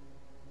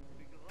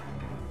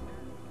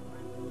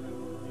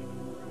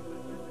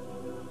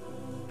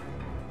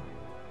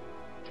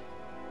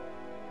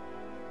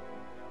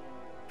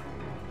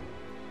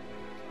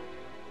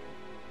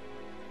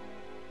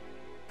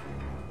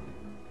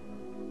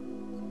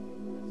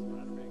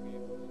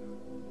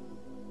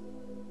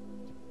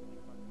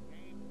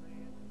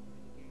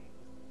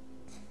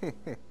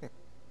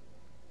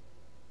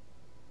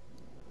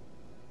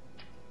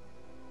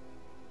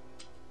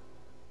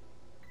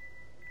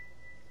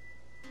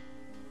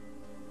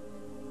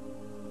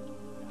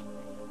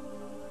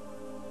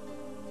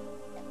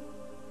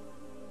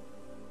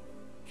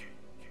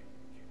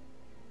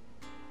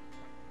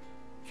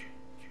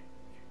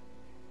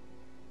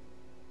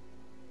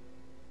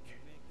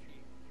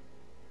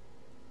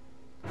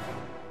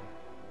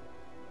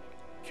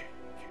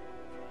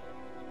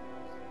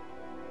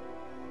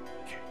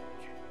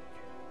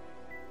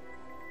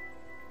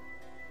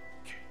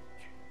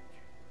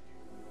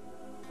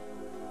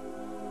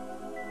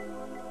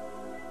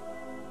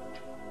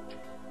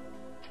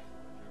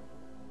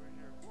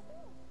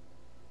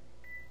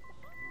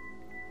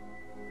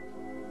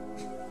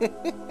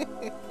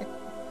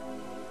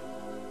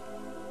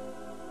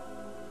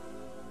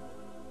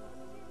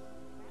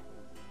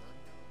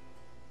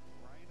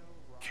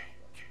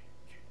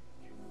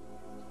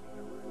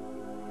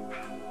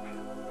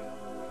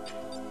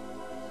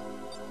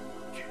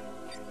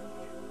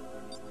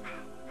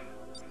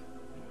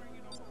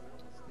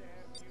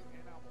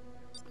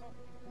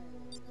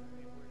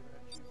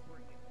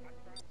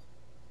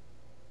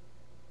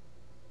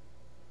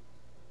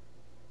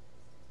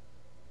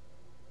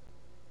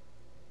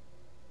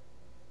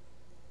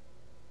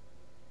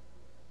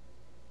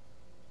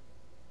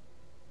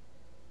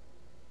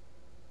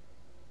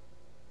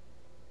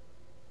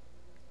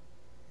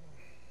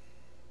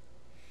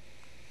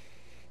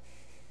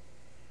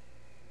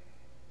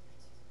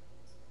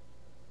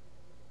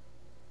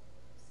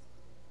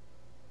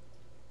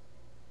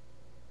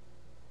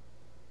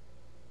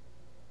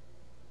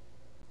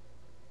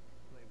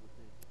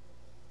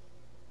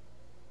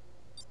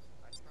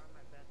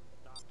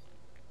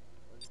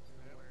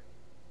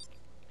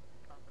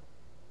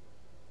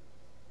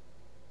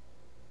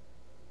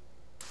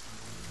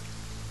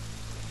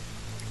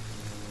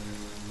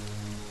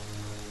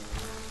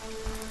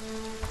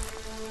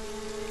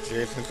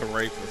 Jason's a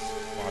rapist.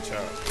 Watch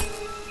out.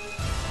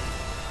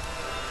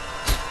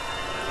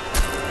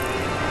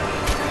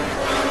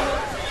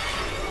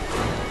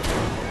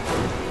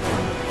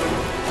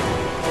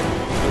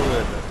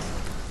 Good.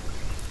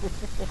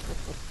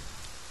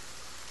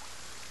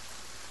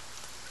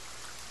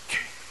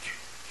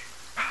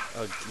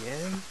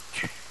 Again?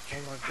 Oh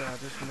my god,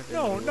 this nigga.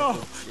 No, look no, at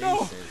no!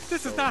 Jason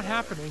This so is not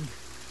hard. happening.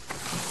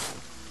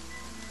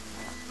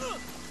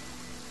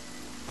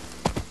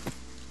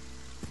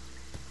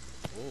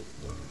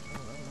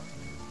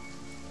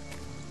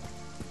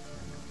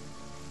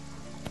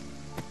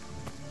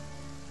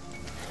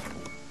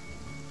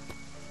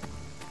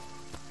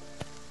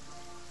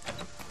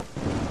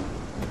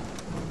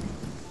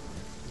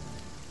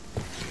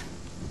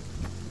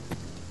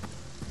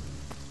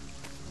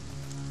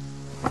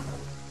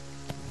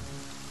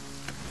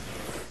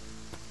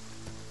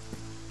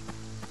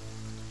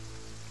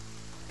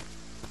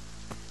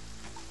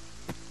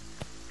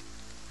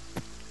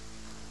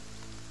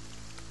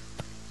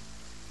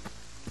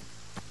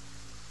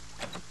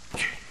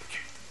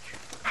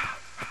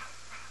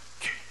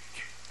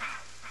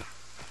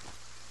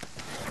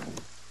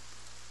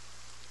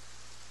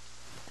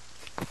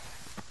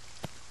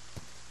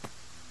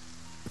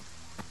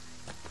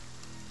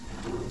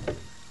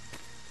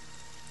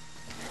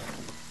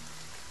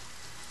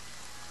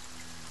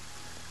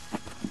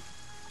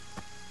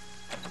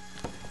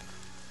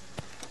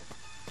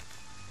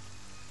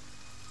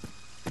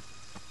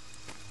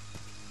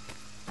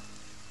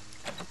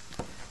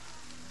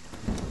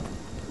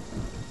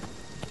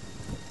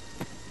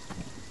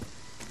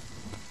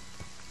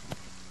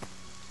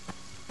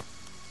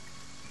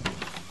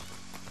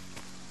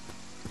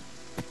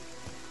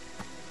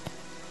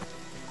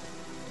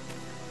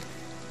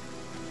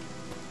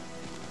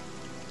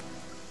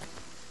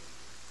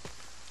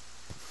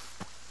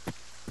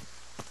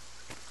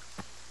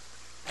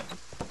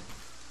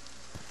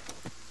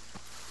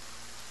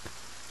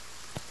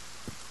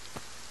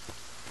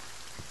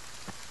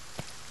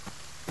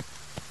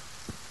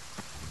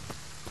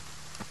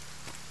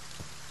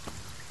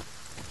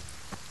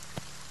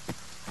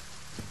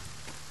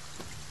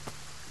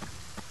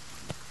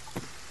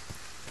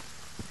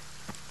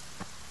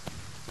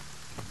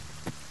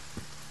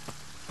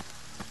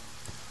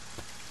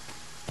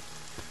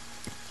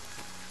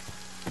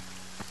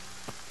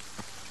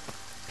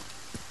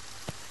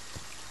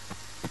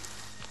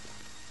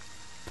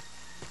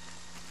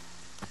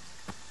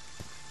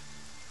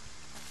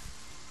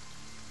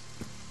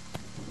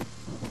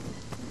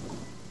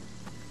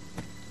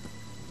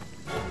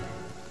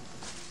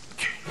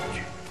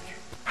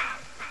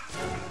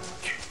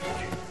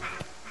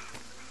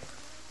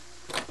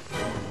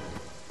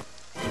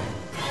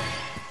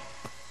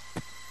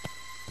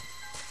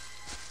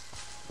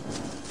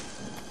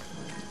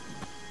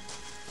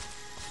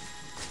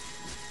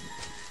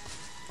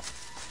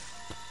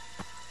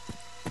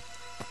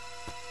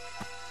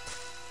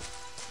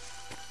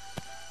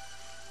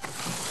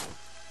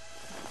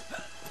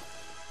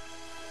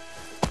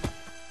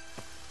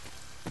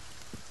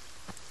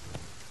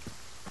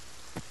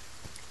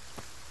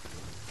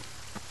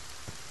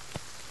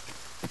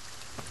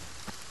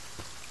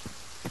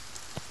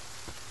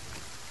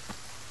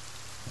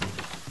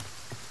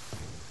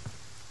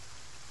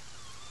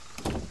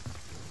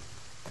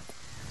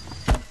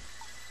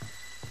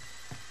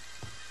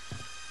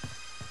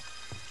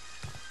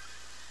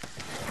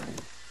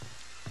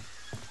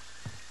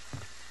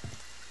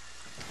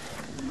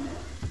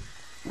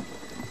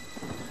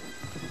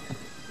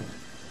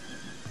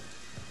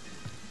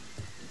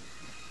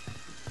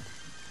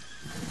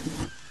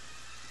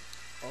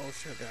 Oh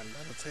shit, I got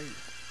another tape.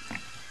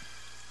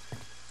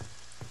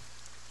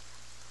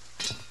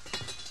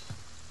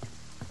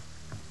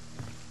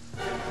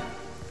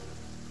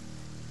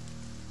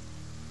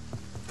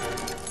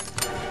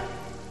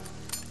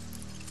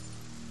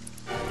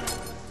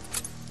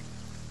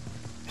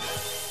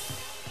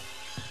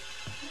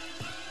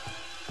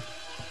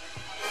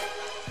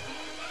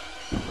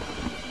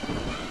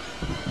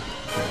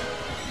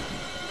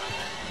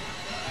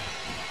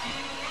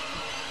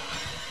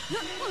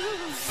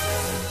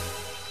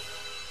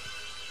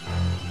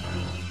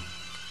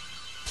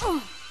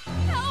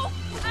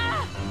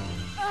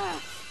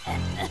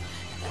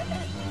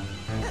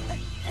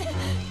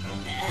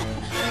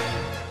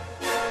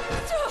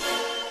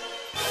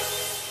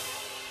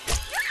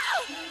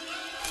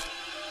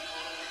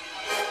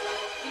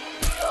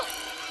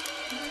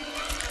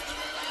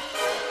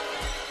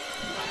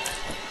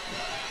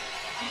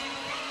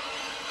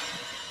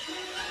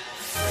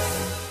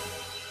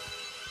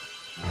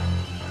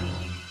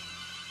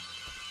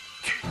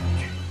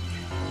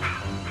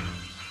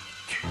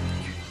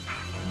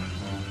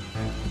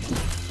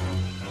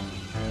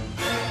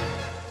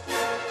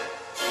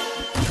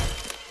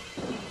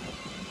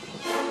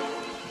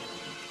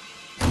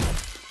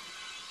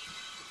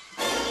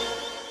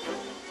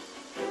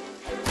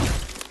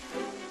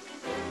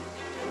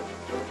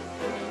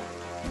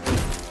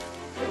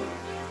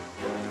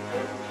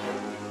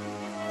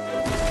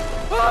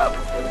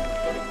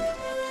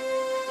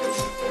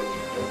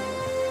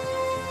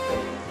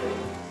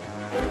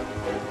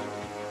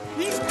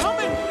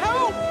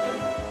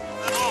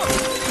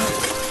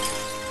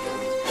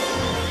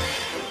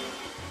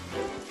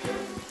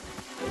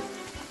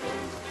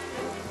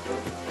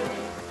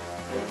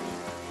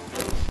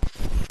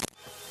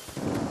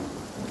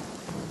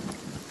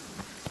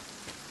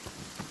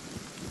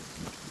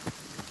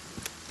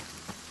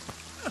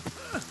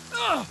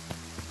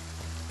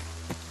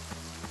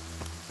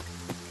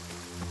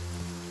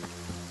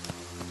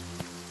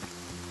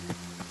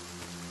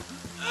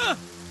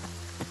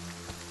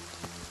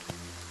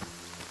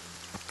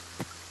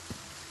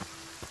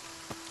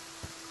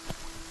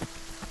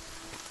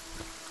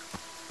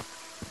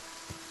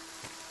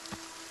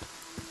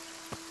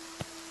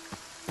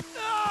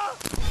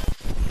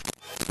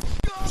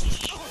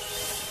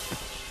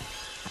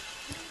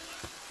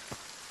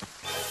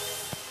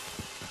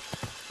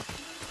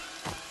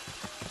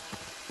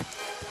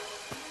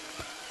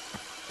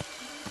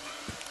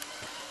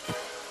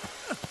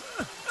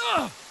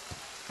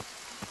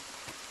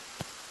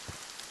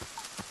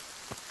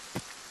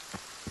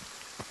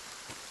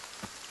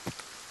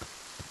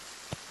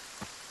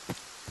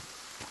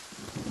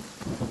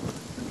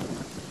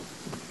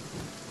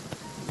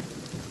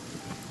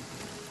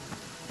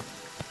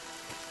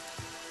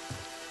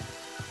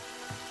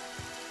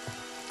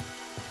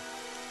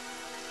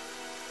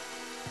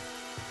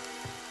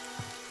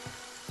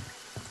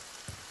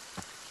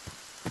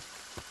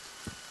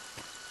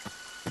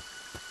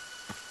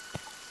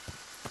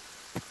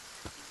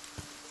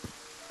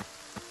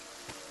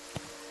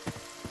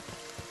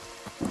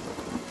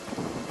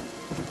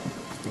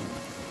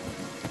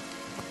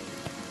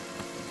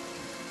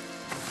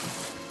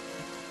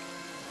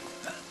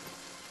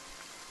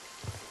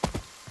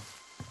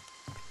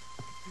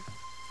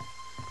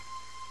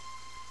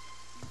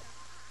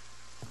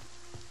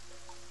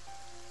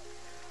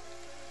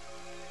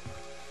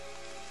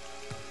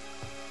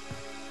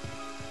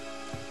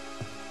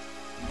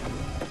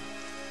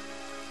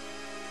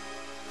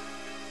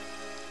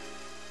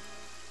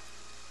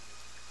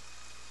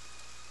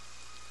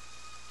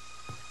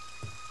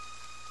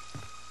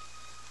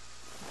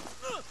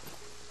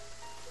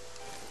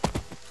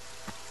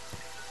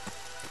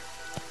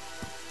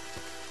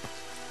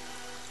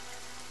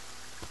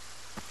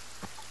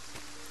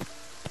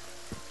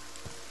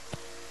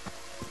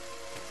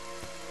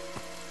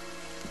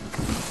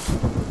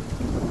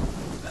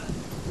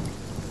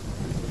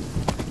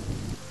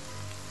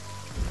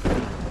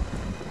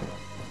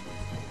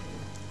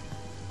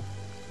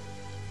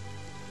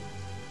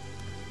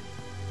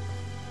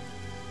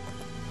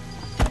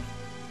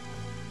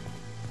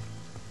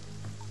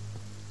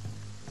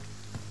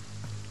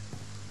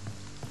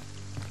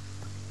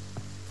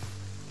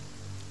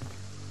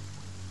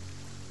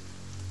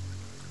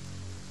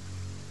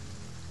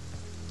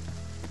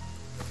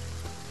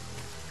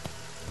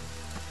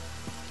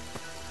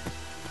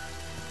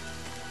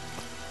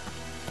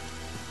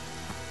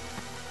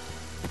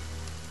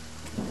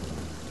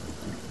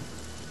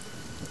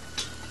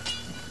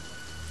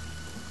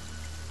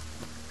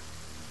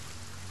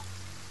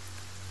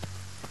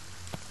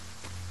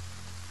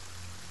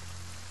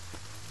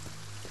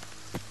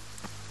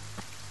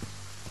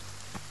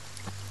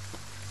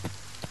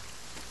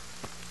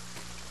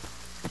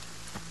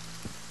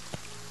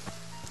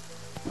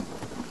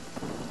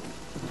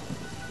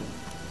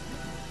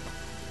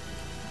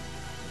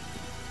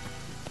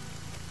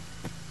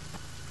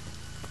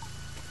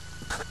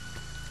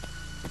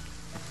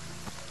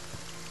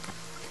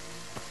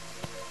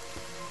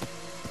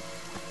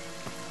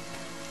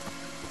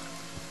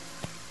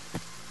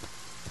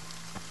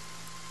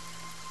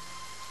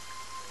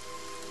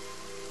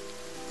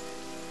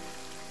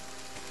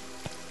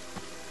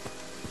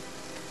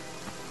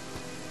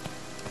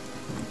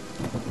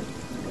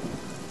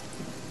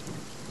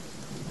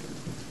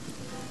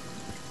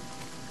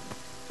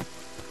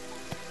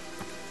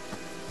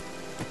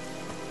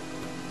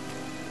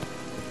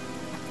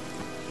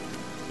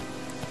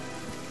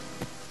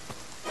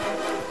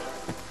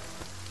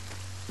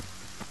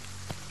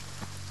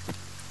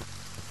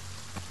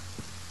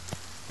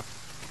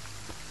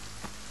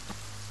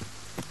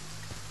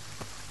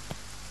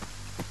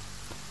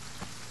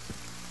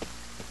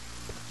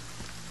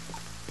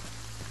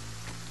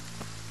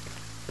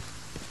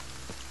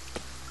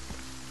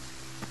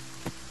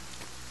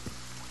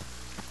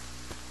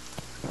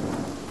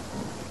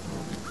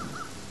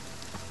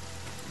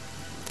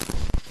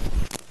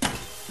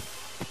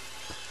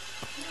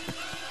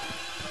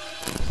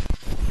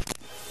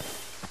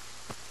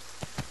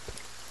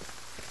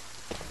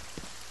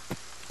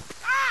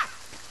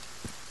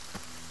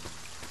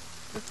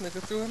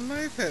 nigga threw a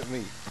knife at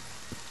me.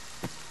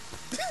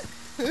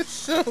 This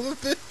son of a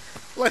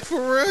bitch. Like,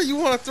 for real? You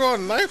want to throw a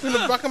knife in the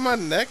back of my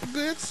neck,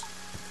 bitch?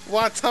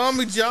 While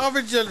Tommy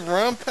Jobber just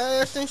run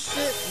past and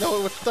shit? No,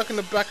 it was stuck in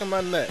the back of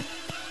my neck.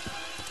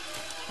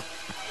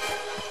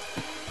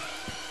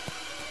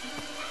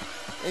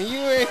 And you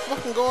ain't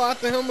fucking go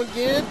after him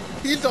again?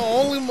 He's the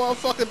only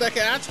motherfucker that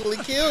can actually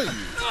kill you.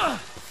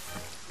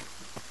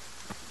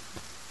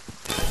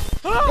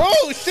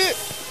 Oh, shit!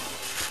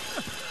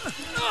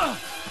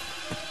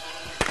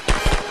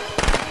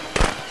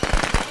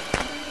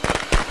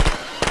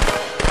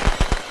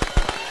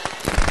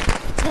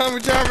 Tommy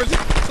Jarvis,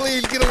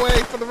 please get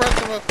away for the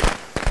rest of us.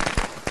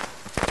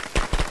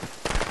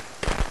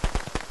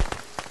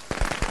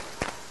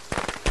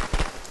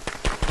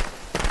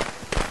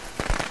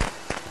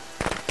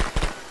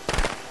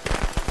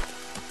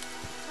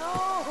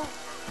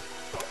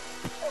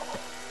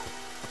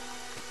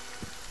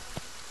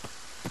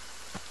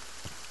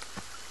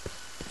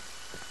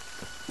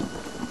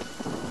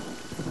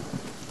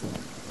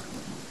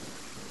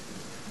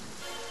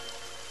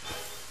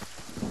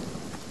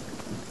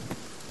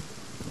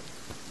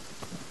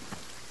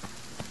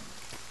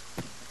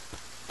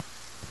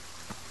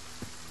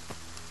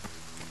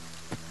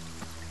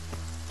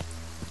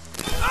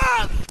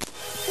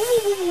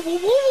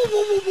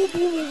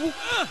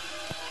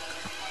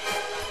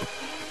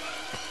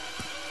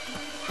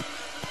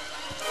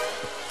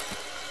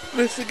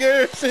 Mr.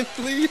 Garrison,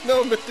 please,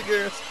 no, Mr.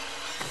 Garrison.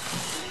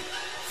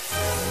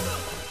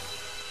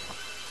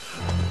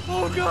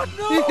 Oh God,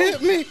 no! He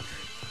hit me.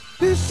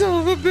 This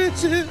son of a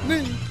bitch hit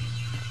me.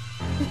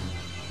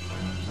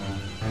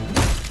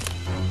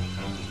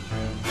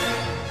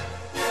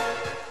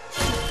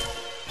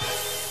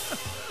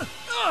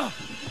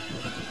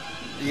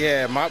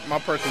 Yeah, my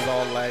person's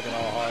all lagging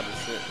all hard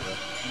as shit, bro.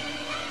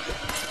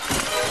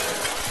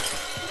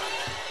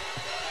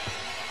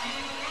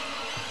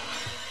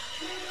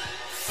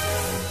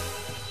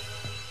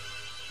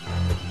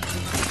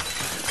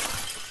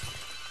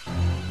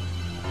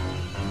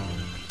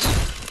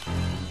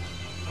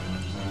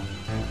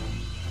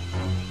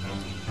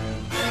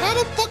 How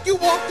the fuck you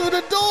walk through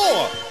the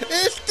door?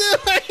 It's still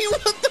ain't,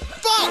 what the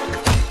fuck?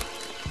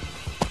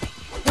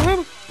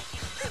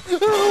 I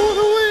don't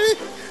wanna wait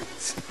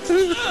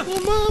for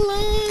my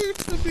life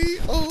to be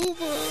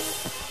over.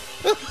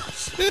 Oh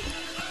shit.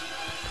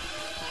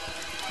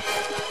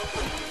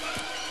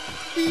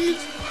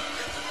 Please.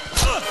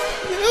 No.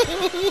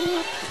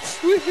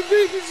 Sweet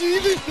baby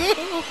Jesus,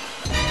 no.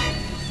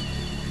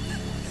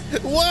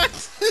 What?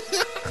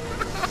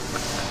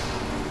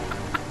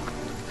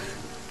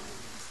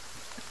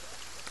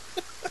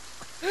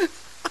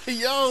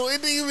 Yo,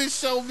 it didn't even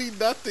show me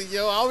nothing,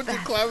 yo. I was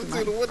just climbing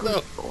through the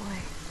window. Good boy.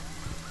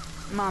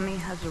 Mommy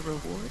has a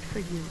reward for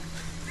you.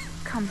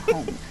 Come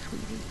home,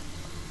 sweetie.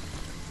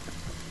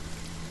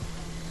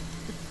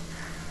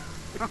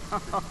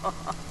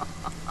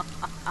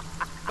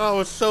 I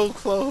was so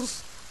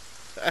close.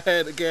 I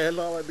had to get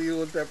all I needed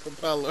was that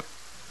propeller.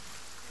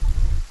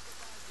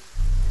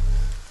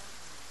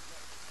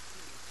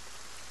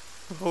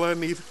 All I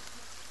need.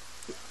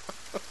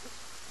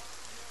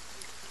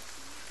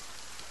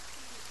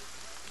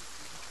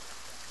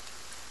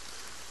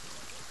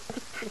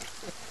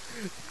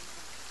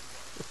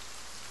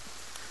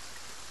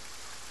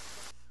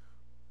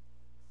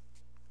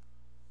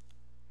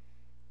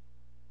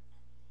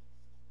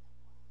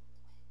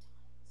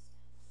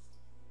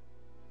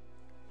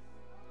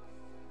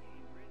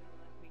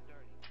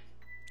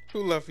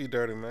 Who left you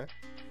dirty, man?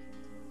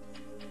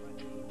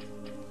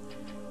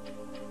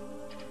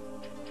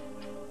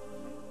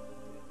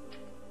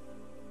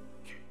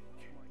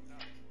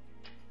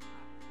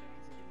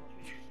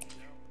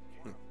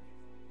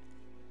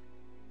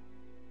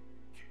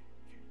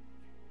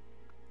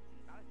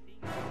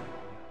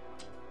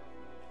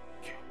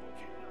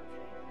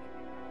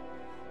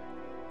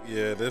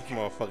 Yeah, this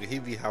motherfucker, he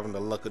be having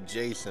the luck of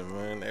Jason,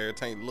 man. Every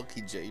time you look,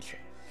 he Jason.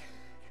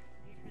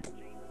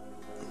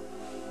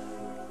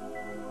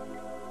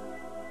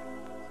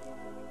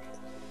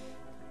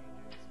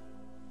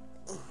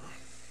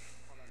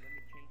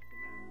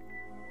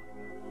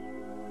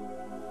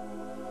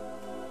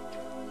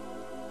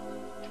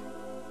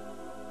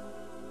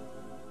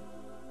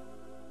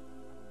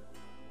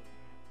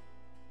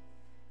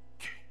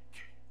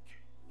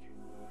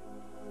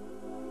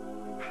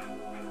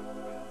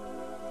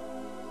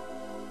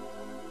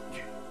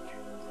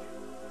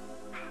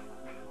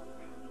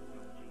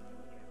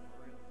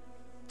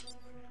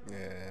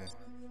 Yeah.